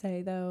have to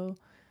say, though,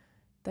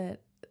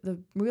 that the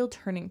real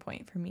turning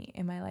point for me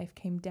in my life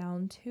came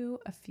down to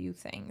a few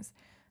things.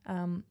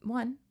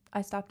 One,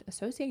 I stopped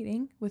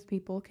associating with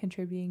people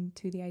contributing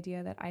to the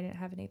idea that I didn't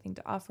have anything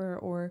to offer,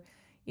 or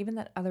even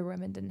that other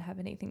women didn't have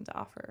anything to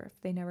offer.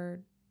 If they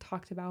never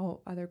talked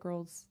about other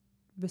girls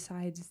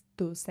besides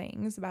those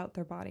things about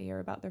their body or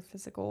about their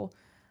physical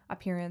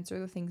appearance or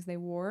the things they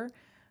wore,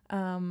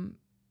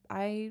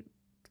 I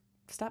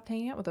stopped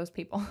hanging out with those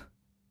people.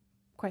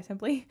 Quite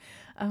simply,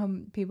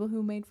 people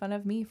who made fun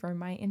of me for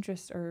my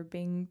interests or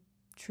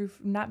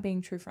not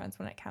being true friends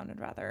when it counted,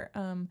 rather.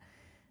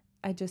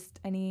 I just,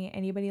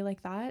 anybody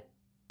like that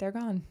they're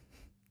gone.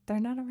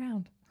 They're not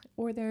around,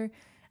 or they're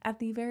at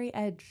the very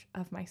edge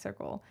of my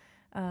circle.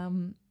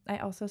 I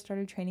also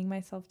started training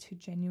myself to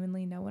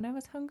genuinely know when I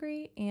was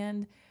hungry,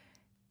 and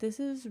this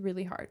is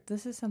really hard.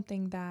 This is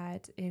something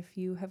that if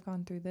you have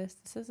gone through this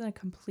is a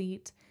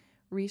complete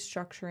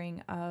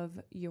restructuring of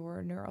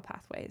your neural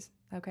pathways,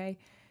 okay?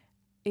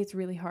 It's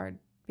really hard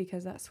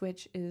because that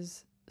switch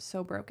is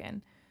so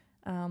broken.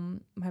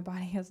 My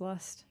body has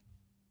lost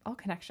all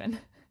connection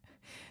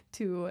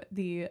to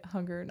the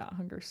hunger, not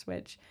hunger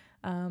switch.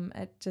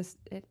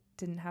 It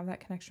didn't have that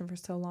connection for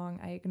so long.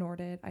 I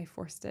ignored it. I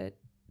forced it,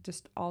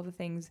 just all the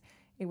things.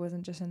 It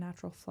wasn't just a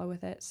natural flow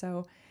with it.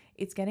 So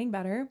it's getting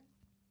better.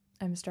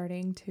 I'm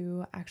starting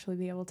to actually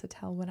be able to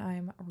tell when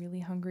I'm really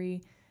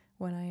hungry,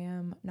 when I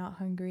am not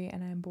hungry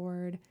and I'm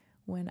bored,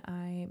 when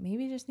I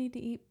maybe just need to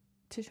eat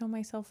to show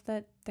myself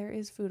that there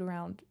is food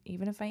around,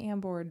 even if I am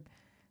bored,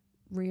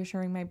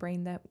 reassuring my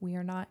brain that we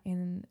are not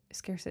in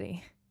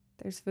scarcity.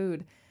 There's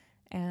food,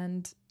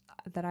 and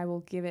that I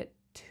will give it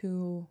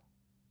to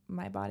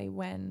my body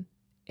when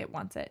it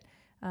wants it.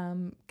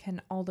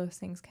 All those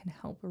things can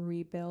help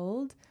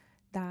rebuild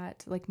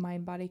that like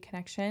mind body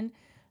connection.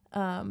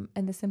 And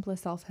the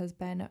Simplest Self has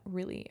been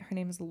really, her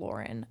name is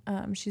Lauren.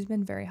 She's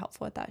been very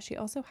helpful with that. She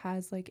also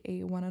has like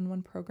a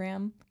one-on-one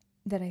program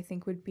that I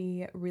think would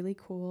be really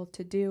cool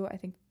to do. I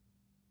think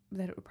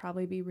that it would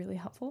probably be really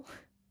helpful.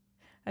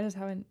 I just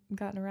haven't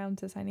gotten around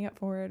to signing up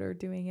for it or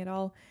doing it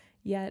all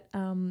yet.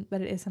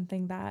 But it is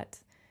something that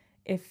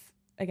if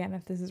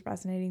this is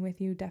resonating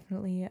with you,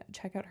 definitely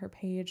check out her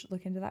page,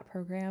 look into that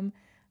program,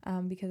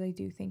 because I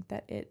do think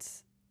that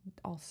it's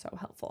also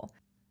helpful.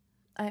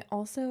 I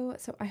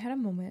had a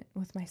moment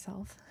with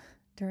myself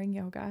during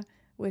yoga,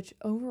 which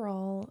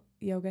overall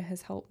yoga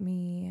has helped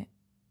me.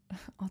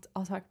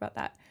 I'll talk about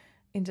that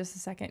in just a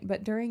second.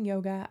 But during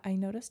yoga, I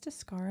noticed a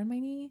scar on my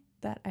knee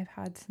that I've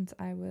had since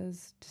I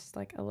was just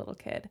like a little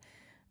kid.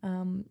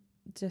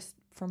 Just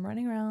from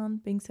running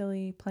around, being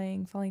silly,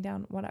 playing, falling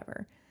down,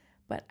 whatever.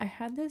 But I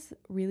had this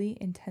really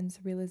intense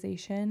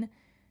realization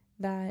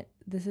that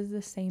this is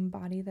the same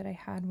body that I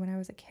had when I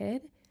was a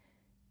kid.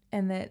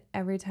 And that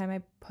every time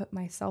I put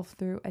myself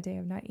through a day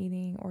of not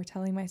eating or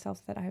telling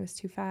myself that I was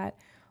too fat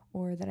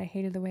or that I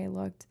hated the way I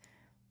looked,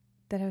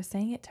 that I was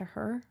saying it to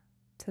her,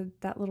 to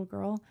that little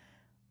girl.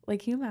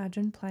 Like, can you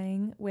imagine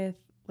playing with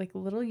like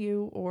little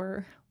you,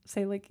 or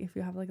say like if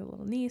you have like a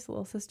little niece, a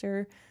little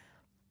sister,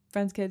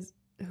 friends, kids,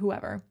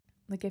 whoever.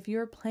 Like if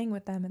you're playing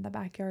with them in the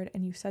backyard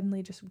and you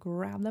suddenly just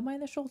grab them by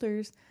the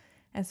shoulders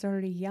and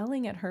started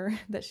yelling at her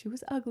that she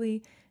was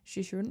ugly,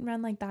 she shouldn't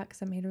run like that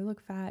because it made her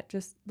look fat,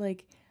 just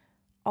like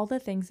all the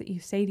things that you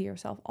say to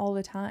yourself all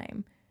the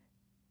time.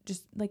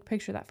 Just like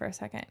picture that for a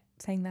second,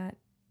 saying that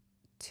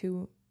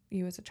to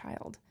you as a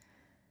child.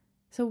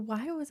 So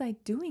why was I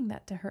doing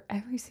that to her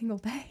every single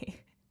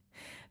day?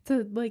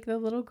 To like the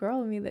little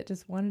girl in me that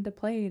just wanted to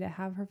play, to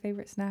have her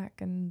favorite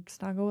snack and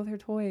snuggle with her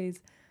toys.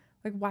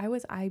 Like, why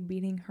was I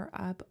beating her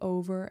up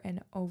over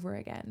and over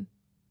again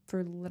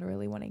for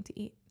literally wanting to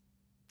eat?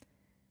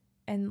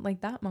 And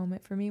like that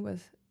moment for me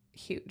was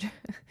huge.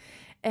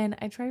 And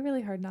I try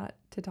really hard not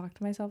to talk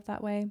to myself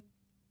that way,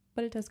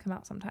 but it does come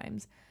out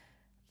sometimes.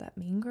 That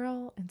mean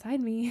girl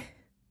inside me,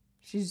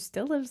 she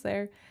still lives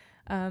there.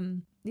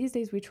 These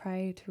days we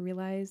try to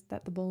realize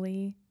that the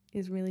bully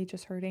is really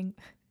just hurting.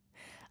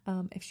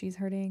 If she's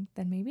hurting,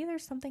 then maybe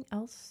there's something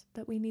else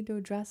that we need to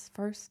address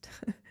first.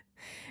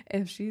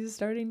 If she's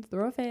starting to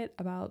throw a fit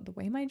about the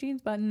way my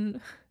jeans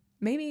button,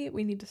 maybe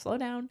we need to slow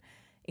down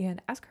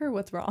and ask her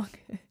what's wrong.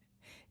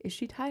 Is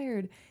she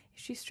tired?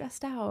 Is she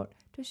stressed out?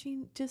 Does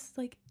she just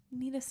like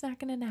need a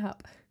snack and a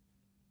nap?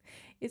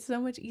 It's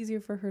so much easier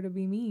for her to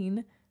be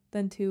mean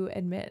than to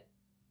admit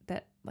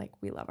that like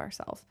we love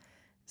ourselves.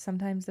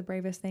 Sometimes the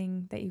bravest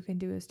thing that you can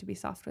do is to be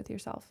soft with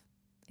yourself.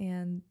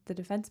 And the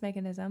defense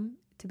mechanism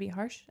to be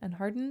harsh and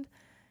hardened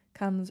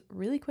comes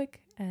really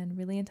quick and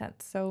really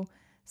intense. So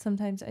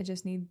sometimes I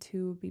just need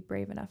to be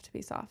brave enough to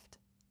be soft,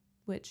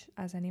 which,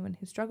 as anyone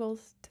who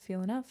struggles to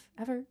feel enough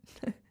ever,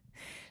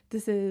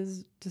 this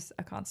is just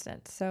a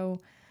constant.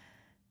 So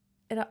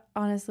it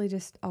honestly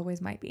just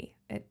always might be.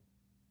 It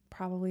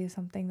probably is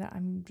something that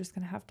I'm just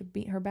going to have to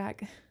beat her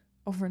back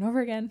over and over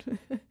again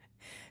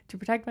to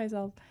protect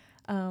myself.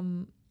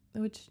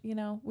 Which, you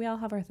know, we all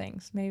have our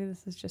things. Maybe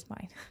this is just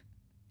mine.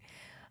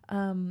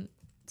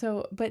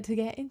 But to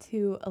get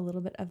into a little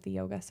bit of the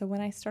yoga. So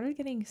when I started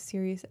getting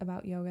serious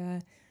about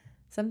yoga,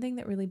 something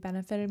that really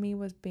benefited me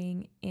was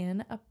being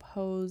in a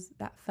pose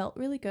that felt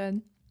really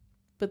good,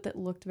 but that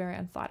looked very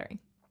unflattering.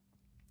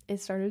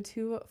 It started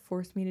to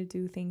force me to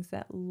do things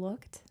that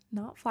looked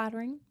not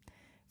flattering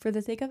for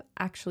the sake of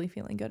actually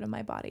feeling good in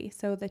my body.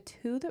 So the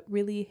two that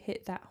really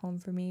hit that home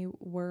for me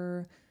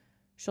were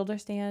shoulder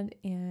stand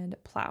and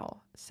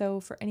plow. So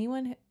for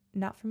anyone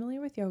not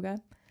familiar with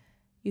yoga,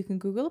 you can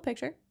Google a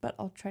picture, but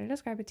I'll try to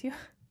describe it to you.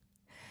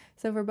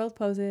 So for both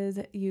poses,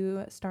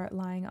 you start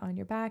lying on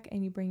your back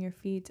and you bring your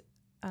feet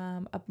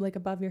up like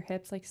above your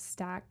hips, like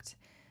stacked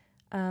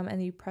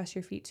And you press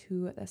your feet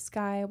to the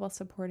sky while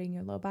supporting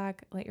your low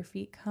back. Let your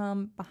feet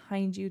come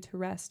behind you to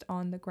rest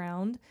on the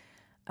ground.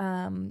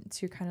 So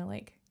you're kind of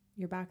like,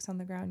 your back's on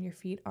the ground, your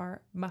feet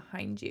are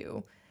behind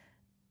you,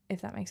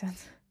 if that makes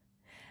sense.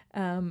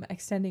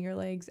 Extending your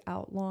legs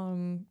out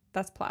long,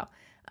 that's plow.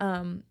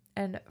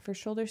 And for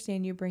shoulder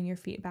stand, you bring your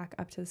feet back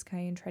up to the sky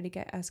and try to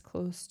get as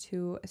close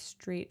to a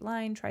straight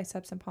line,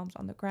 triceps and palms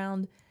on the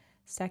ground,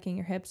 stacking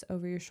your hips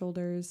over your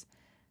shoulders,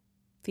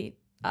 feet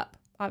up,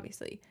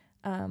 obviously.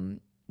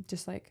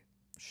 Just like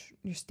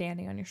you're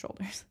standing on your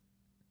shoulders.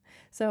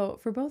 So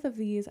for both of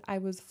these, I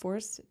was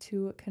forced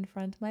to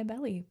confront my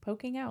belly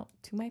poking out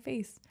to my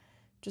face,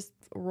 just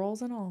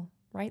rolls and all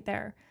right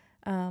there.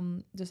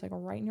 Just like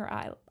right in your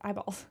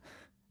eyeballs,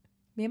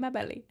 me and my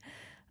belly.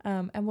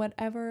 And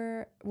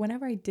whenever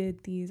I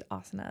did these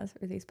asanas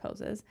or these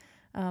poses,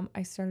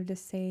 I started to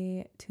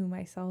say to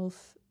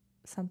myself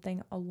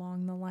something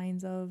along the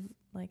lines of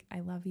like, I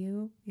love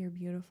you, you're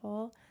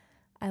beautiful,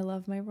 I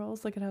love my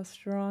rolls, look at how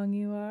strong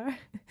you are.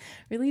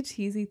 Really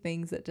cheesy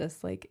things that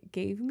just like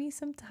gave me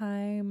some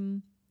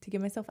time to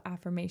give myself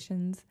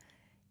affirmations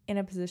in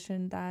a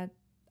position that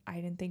I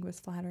didn't think was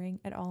flattering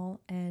at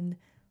all, and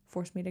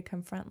forced me to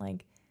confront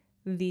like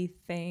the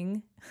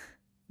thing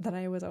that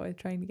I was always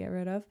trying to get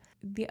rid of.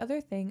 The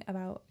other thing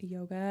about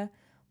yoga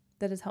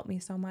that has helped me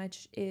so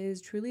much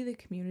is truly the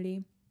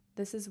community.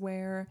 This is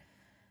where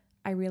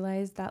I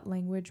realized that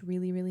language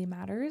really, really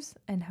matters,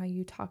 and how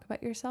you talk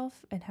about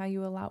yourself and how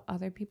you allow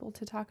other people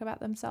to talk about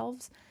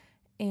themselves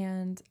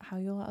and how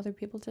you allow other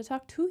people to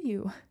talk to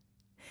you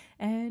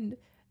and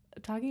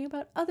talking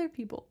about other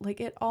people. Like,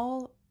 it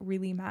all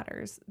really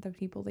matters, the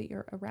people that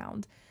you're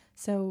around.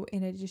 So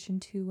in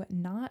addition to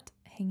not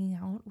hanging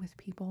out with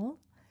people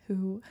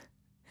who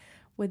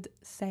would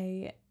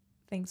say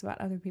things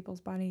about other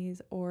people's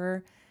bodies,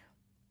 or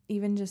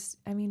even just,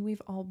 I mean,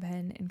 we've all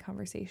been in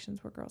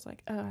conversations where girls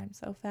like, oh, I'm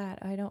so fat,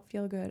 I don't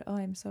feel good, oh,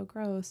 I'm so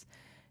gross,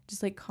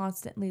 just like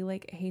constantly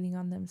like hating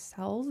on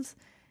themselves.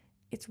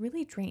 It's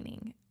really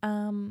draining.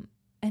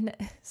 And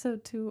so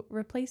to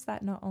replace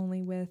that, not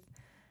only with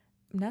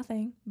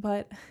nothing,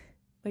 but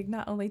like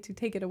not only to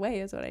take it away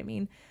is what I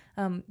mean,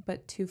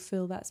 but to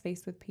fill that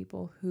space with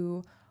people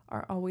who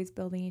are always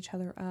building each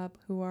other up,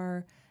 who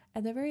are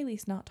at the very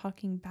least not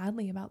talking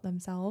badly about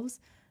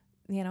themselves.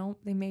 You know,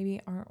 they maybe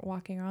aren't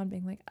walking around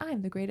being like,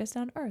 I'm the greatest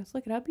on earth,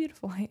 look at how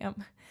beautiful I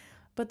am.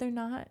 But they're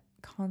not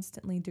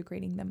constantly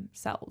degrading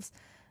themselves.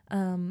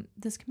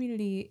 This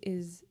community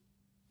is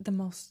the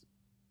most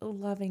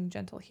loving,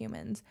 gentle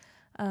humans.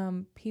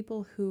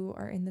 People who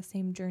are in the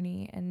same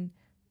journey, and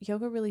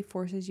yoga really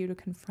forces you to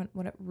confront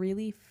what it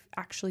really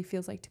actually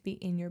feels like to be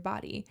in your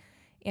body.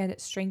 And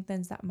it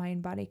strengthens that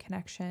mind-body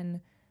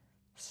connection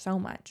so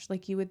much.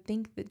 Like, you would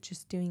think that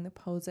just doing the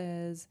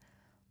poses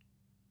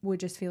would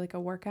just feel like a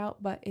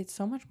workout, but it's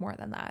so much more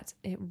than that.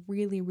 It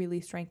really, really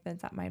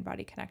strengthens that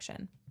mind-body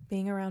connection.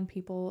 Being around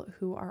people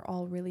who are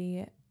all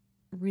really,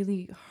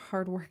 really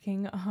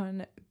hardworking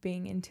on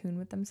being in tune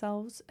with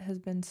themselves has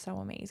been so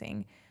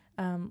amazing.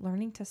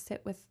 Learning to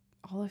sit with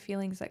all the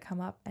feelings that come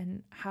up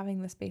and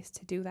having the space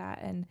to do that.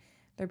 And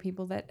there are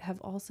people that have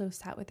also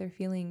sat with their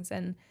feelings,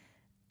 and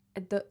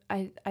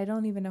I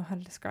don't even know how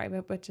to describe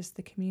it, but just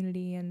the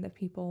community and the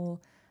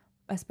people,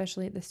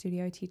 especially at the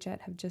studio I teach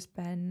at, have just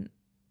been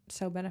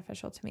so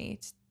beneficial to me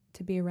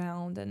to be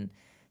around and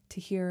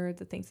to hear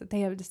the things that they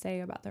have to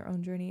say about their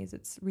own journeys.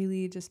 It's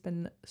really just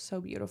been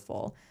so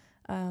beautiful.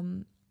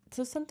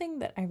 So something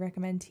that I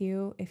recommend to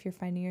you, if you're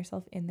finding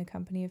yourself in the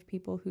company of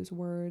people whose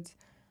words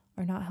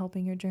are not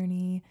helping your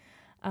journey,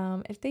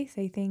 if they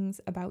say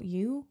things about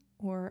you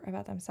or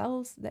about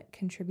themselves that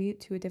contribute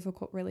to a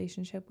difficult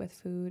relationship with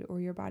food or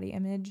your body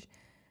image,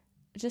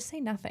 just say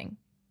nothing.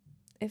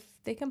 If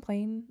they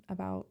complain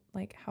about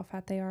like how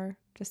fat they are,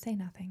 just say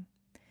nothing.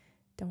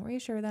 Don't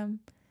reassure them.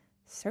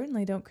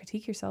 Certainly don't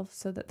critique yourself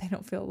so that they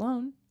don't feel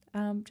alone.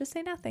 Just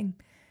say nothing.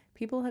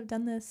 People have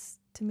done this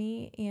to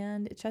me,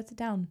 and it shuts it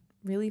down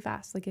really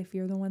fast. Like, if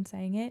you're the one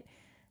saying it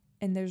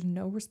and there's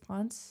no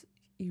response,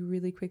 you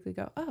really quickly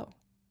go, oh,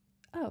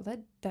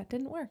 that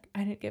didn't work.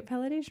 I didn't get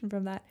validation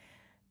from that.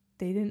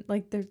 They didn't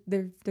like,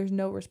 there's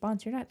no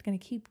response. You're not going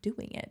to keep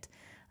doing it.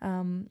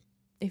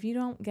 If you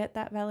don't get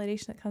that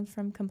validation that comes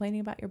from complaining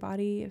about your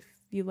body, if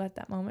you let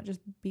that moment just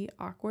be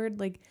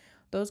awkward, like,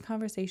 those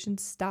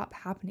conversations stop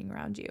happening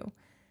around you.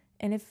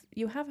 And if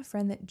you have a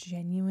friend that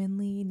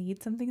genuinely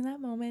needs something in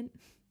that moment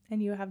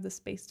and you have the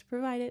space to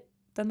provide it,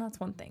 then that's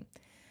one thing.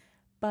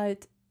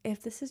 But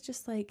if this is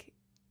just like,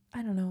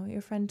 I don't know,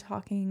 your friend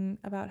talking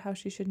about how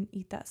she shouldn't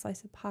eat that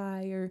slice of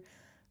pie, or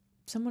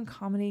someone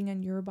commenting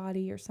on your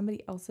body or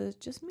somebody else's,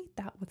 just meet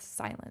that with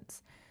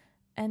silence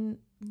and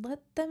let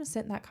them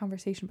sit in that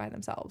conversation by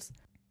themselves.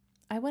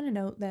 I want to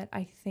note that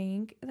I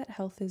think that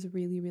health is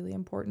really, really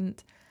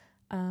important.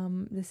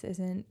 This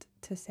isn't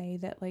to say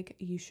that like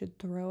you should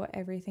throw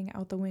everything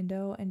out the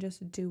window and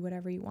just do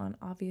whatever you want.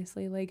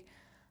 Obviously, like,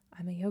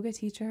 I'm a yoga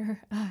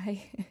teacher.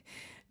 I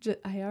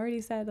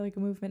already said, like,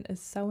 movement is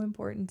so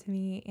important to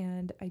me,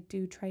 and I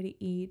do try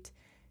to eat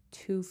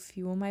to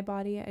fuel my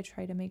body. I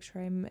try to make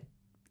sure I'm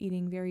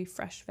eating very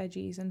fresh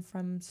veggies and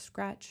from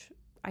scratch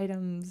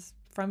items,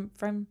 from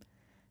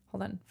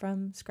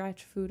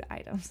scratch food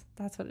items.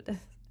 That's what it is.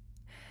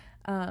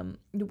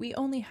 We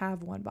only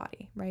have one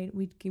body, right?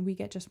 We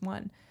get just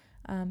one.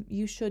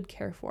 You should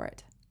care for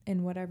it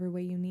in whatever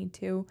way you need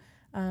to.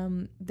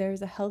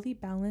 There's a healthy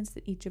balance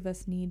that each of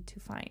us need to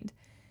find.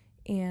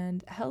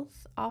 And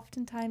health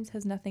oftentimes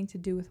has nothing to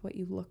do with what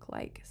you look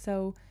like.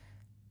 So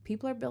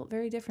people are built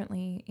very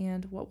differently,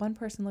 and what one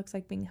person looks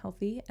like being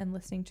healthy and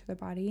listening to their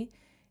body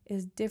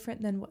is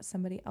different than what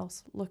somebody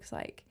else looks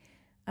like.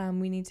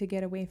 We need to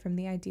get away from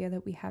the idea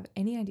that we have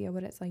any idea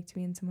what it's like to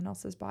be in someone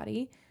else's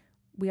body.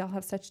 We all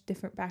have such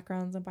different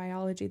backgrounds and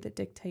biology that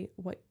dictate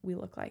what we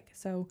look like.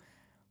 So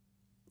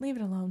leave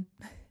it alone.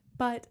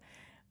 But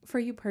for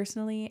you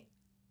personally,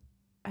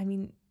 I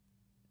mean,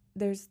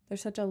 there's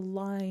such a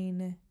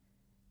line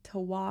to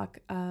walk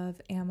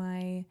of, am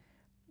I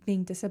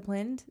being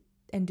disciplined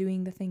and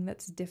doing the thing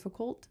that's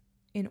difficult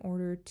in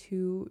order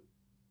to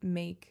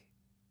make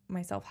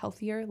myself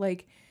healthier?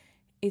 Like,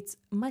 it's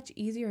much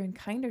easier and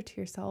kinder to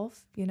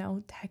yourself,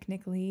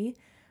 technically,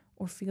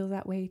 or feel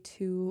that way,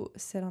 to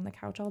sit on the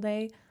couch all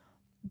day.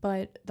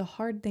 But the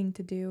hard thing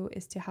to do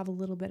is to have a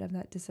little bit of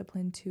that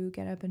discipline to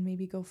get up and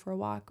maybe go for a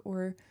walk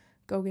or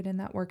go get in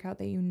that workout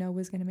that you know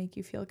is going to make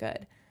you feel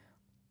good.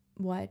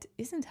 What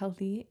isn't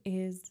healthy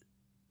is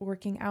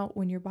working out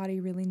when your body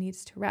really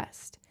needs to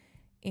rest.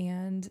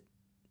 And,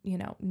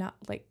 not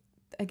like,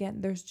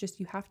 again,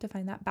 you have to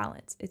find that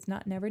balance. It's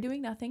not never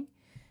doing nothing.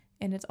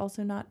 And it's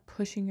also not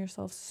pushing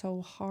yourself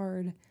so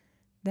hard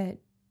that,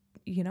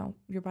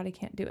 your body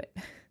can't do it.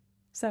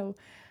 So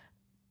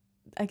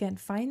again,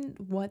 find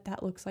what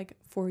that looks like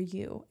for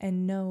you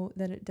and know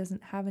that it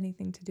doesn't have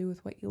anything to do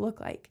with what you look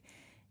like.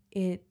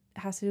 It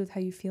has to do with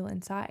how you feel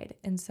inside.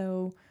 And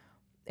so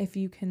if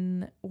you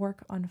can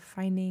work on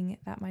finding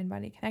that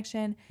mind-body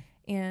connection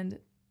and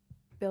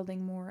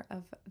building more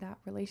of that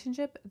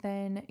relationship,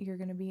 then you're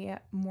going to be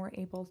more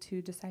able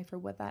to decipher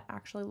what that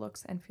actually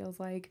looks and feels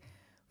like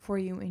for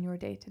you in your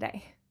day to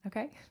day.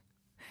 Okay.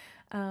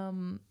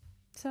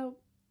 So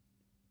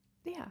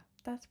yeah,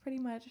 that's pretty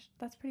much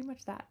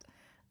that.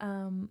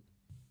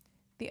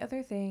 The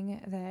other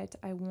thing that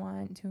I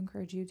want to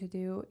encourage you to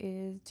do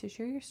is to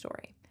share your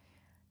story.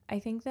 I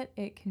think that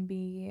it can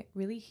be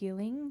really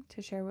healing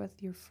to share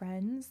with your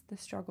friends the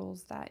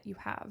struggles that you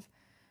have.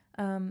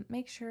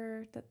 Make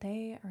sure that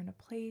they are in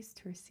a place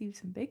to receive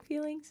some big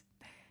feelings,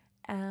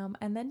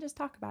 and then just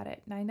talk about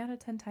it. 9 out of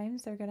 10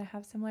 times they're going to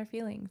have similar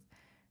feelings,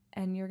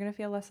 and you're going to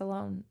feel less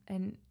alone.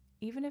 And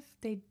even if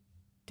they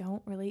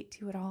don't relate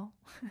to you at all,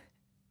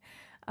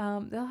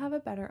 they'll have a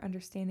better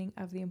understanding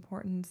of the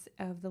importance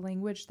of the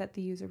language that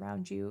they use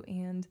around you,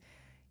 and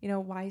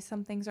why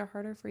some things are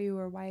harder for you,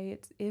 or why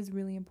it is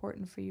really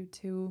important for you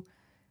to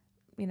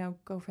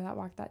go for that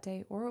walk that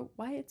day, or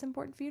why it's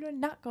important for you to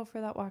not go for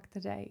that walk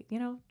today.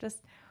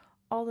 Just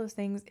all those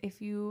things.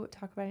 If you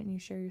talk about it and you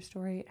share your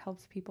story, it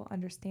helps people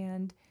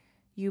understand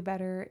you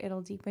better.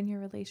 It'll deepen your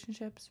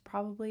relationships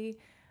probably.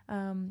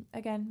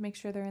 Again, make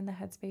sure they're in the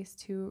headspace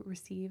to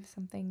receive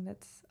something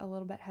that's a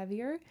little bit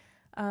heavier.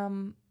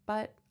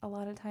 But a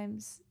lot of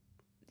times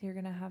you're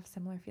going to have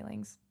similar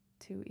feelings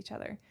to each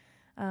other.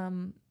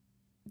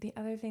 The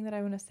other thing that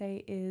I want to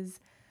say is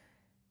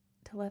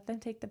to let them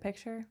take the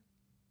picture,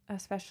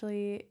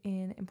 especially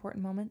in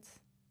important moments,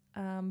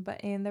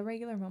 but in the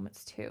regular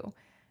moments too.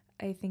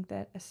 I think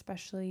that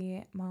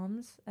especially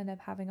moms end up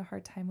having a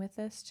hard time with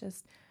this.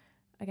 Just,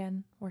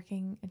 again,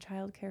 working in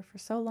childcare for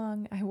so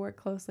long, I work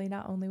closely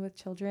not only with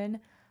children,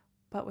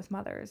 but with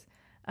mothers.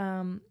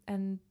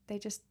 And they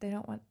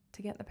don't want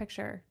to get in the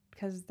picture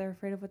because they're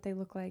afraid of what they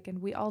look like.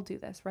 And we all do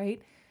this,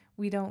 right?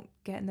 We don't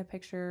get in the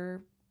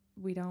picture.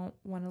 We don't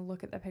want to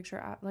look at the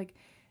picture. Like,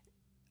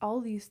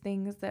 all these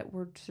things that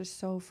we're just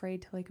so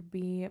afraid to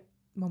be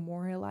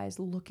memorialized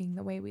looking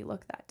the way we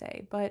look that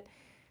day. But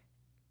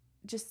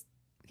just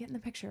get in the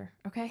picture,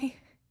 okay?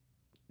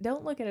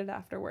 Don't look at it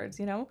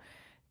afterwards,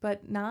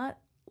 But not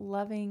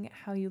loving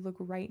how you look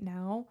right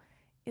now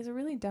is a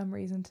really dumb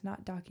reason to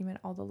not document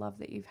all the love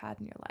that you've had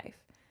in your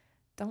life.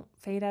 Don't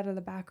fade out of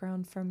the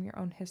background from your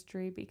own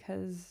history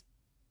because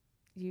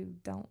you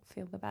don't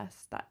feel the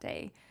best that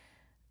day.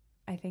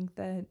 I think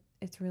that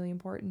it's really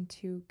important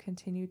to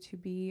continue to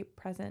be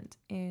present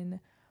in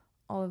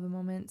all of the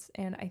moments.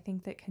 And I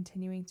think that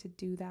continuing to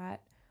do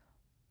that,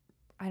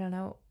 I don't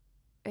know,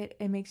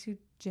 it makes you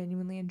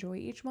genuinely enjoy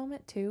each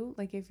moment too.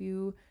 Like, if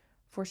you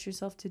force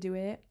yourself to do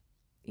it,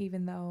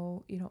 even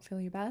though you don't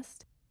feel your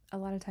best, a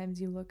lot of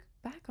times you look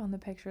back on the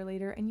picture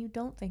later and you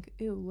don't think,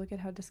 ew, look at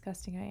how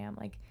disgusting I am.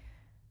 Like,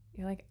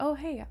 you're like, oh,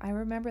 hey, I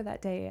remember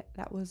that day.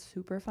 That was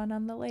super fun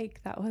on the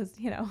lake. That was,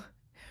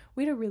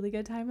 we had a really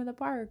good time in the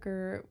park,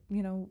 or,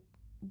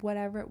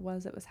 whatever it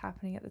was that was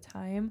happening at the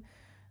time.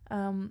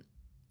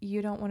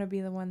 You don't want to be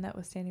the one that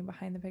was standing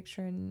behind the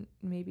picture and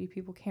maybe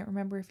people can't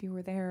remember if you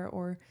were there,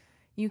 or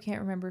you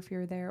can't remember if you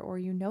were there, or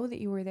that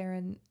you were there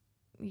and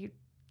you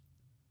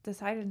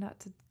decided not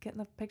to get in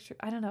the picture.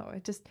 I don't know.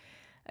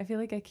 I feel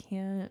like I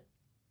can't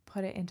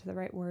put it into the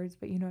right words,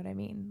 but you know what I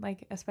mean?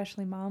 Like,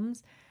 especially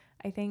moms,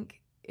 I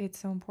think it's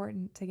so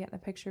important to get in the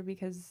picture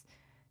because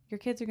your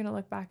kids are going to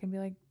look back and be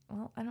like,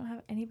 well, I don't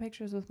have any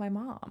pictures with my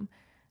mom.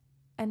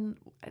 And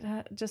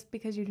just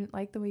because you didn't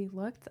like the way you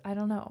looked, I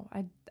don't know.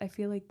 I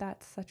feel like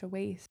that's such a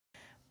waste.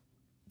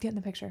 Get in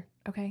the picture,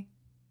 okay?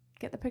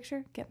 Get the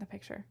picture, get in the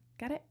picture.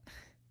 Got it?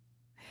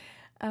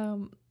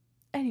 Um,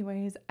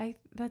 anyways,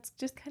 that's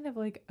just kind of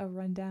like a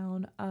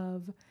rundown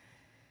of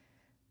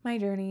my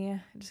journey,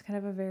 just kind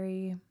of a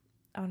very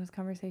honest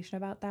conversation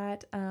about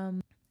that.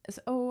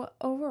 So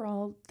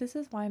overall, this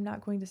is why I'm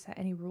not going to set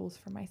any rules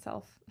for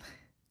myself.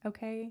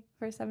 Okay,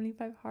 for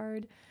 75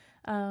 hard.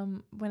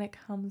 When it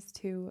comes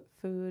to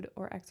food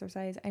or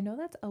exercise, I know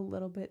that's a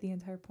little bit the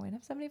entire point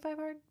of 75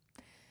 hard.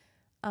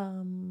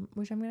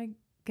 Which I'm gonna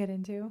get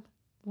into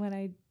when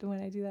I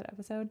do that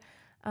episode.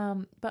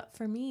 But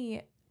for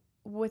me,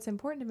 what's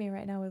important to me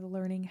right now is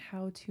learning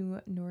how to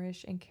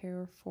nourish and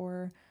care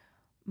for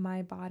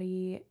my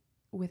body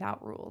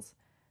without rules,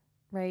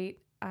 right?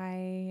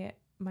 I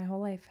my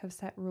whole life have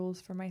set rules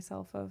for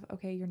myself of,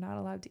 okay, you're not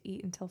allowed to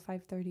eat until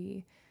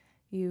 5:30.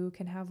 You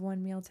can have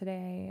one meal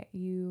today.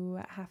 You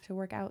have to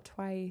work out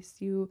twice.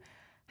 You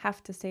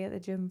have to stay at the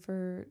gym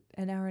for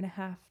an hour and a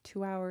half,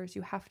 2 hours.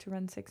 You have to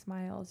run 6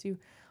 miles.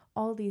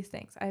 All these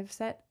things. I've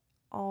set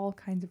all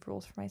kinds of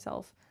rules for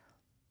myself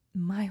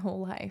my whole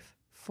life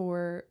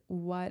for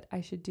what I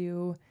should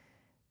do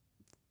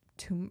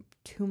to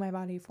my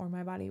body, for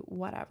my body,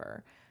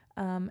 whatever.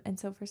 And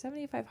so for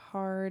 75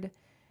 hard,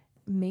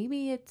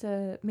 maybe it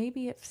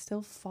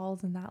still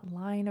falls in that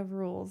line of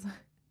rules,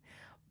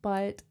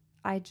 but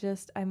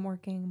I'm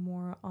working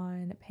more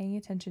on paying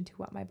attention to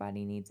what my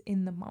body needs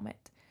in the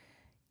moment.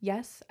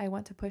 Yes, I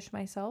want to push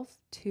myself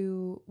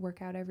to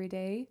work out every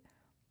day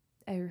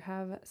or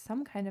have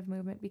some kind of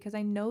movement because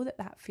I know that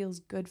that feels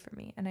good for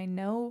me and I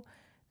know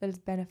that it's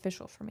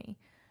beneficial for me.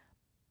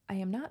 I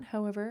am not,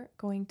 however,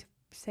 going to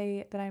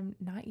say that I'm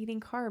not eating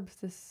carbs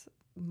this,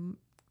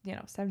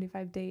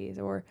 75 days,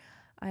 or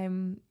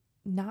I'm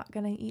not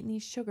going to eat any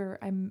sugar.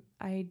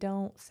 I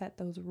don't set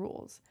those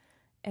rules,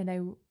 and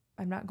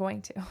I'm not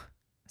going to,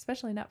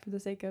 especially not for the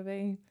sake of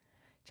a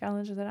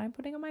challenge that I'm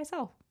putting on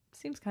myself.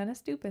 Seems kind of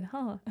stupid,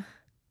 huh?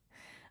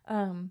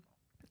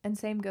 And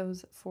same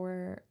goes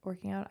for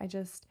working out.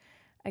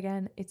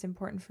 Again, it's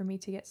important for me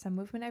to get some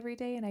movement every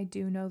day, and I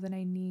do know that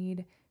I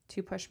need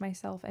to push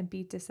myself and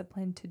be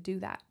disciplined to do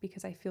that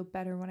because I feel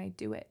better when I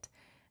do it.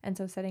 And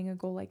so setting a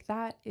goal like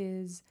that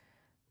is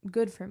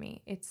good for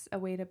me. It's a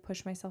way to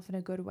push myself in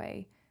a good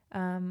way.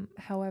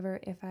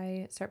 However, if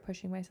I start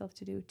pushing myself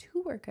to do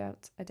 2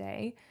 workouts a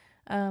day,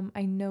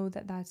 I know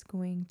that that's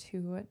going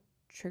to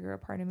trigger a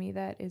part of me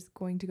that is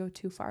going to go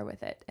too far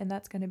with it, and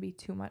that's going to be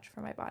too much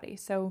for my body.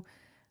 So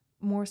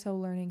more so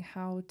learning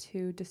how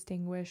to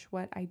distinguish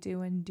what I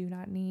do and do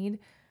not need,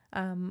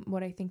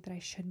 what I think that I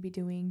should be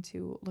doing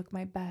to look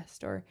my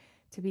best or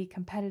to be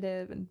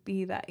competitive and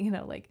be that,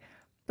 like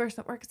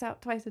person that works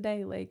out twice a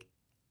day. Like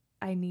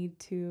I need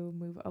to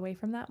move away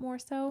from that more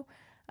so.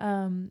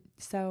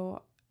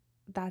 So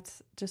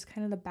that's just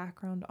kind of the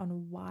background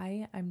on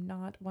why I'm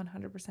not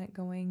 100%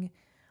 going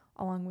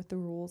along with the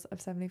rules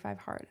of 75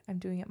 hard. I'm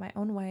doing it my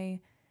own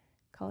way.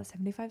 Call it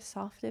 75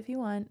 soft if you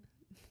want.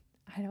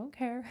 I don't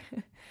care.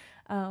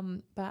 But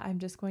I'm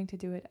just going to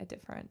do it a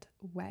different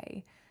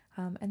way.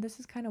 And this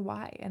is kind of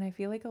why. And I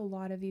feel like a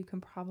lot of you can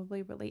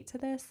probably relate to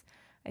this.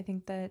 I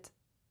think that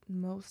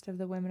most of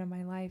the women in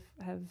my life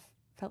have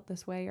felt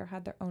this way or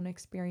had their own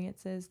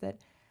experiences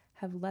that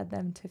have led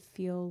them to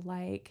feel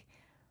like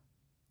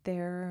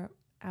their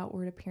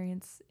outward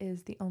appearance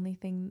is the only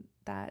thing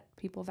that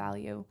people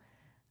value.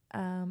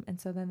 And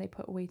so then they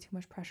put way too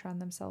much pressure on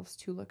themselves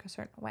to look a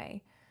certain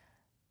way.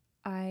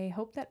 I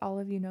hope that all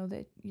of you know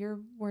that you're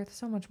worth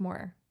so much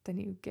more than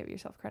you give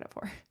yourself credit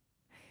for.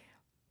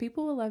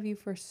 People will love you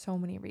for so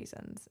many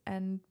reasons,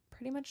 and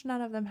pretty much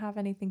none of them have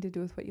anything to do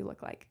with what you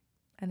look like.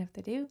 And if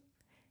they do,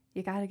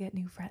 you gotta get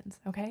new friends,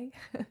 okay?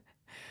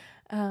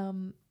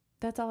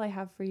 That's all I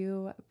have for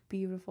you,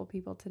 beautiful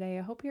people, today.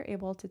 I hope you're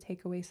able to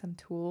take away some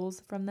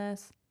tools from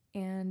this,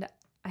 and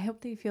I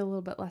hope that you feel a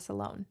little bit less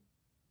alone.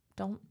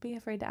 Don't be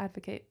afraid to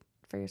advocate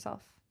for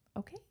yourself,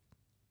 okay?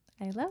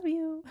 I love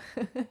you.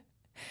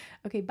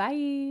 Okay,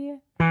 bye.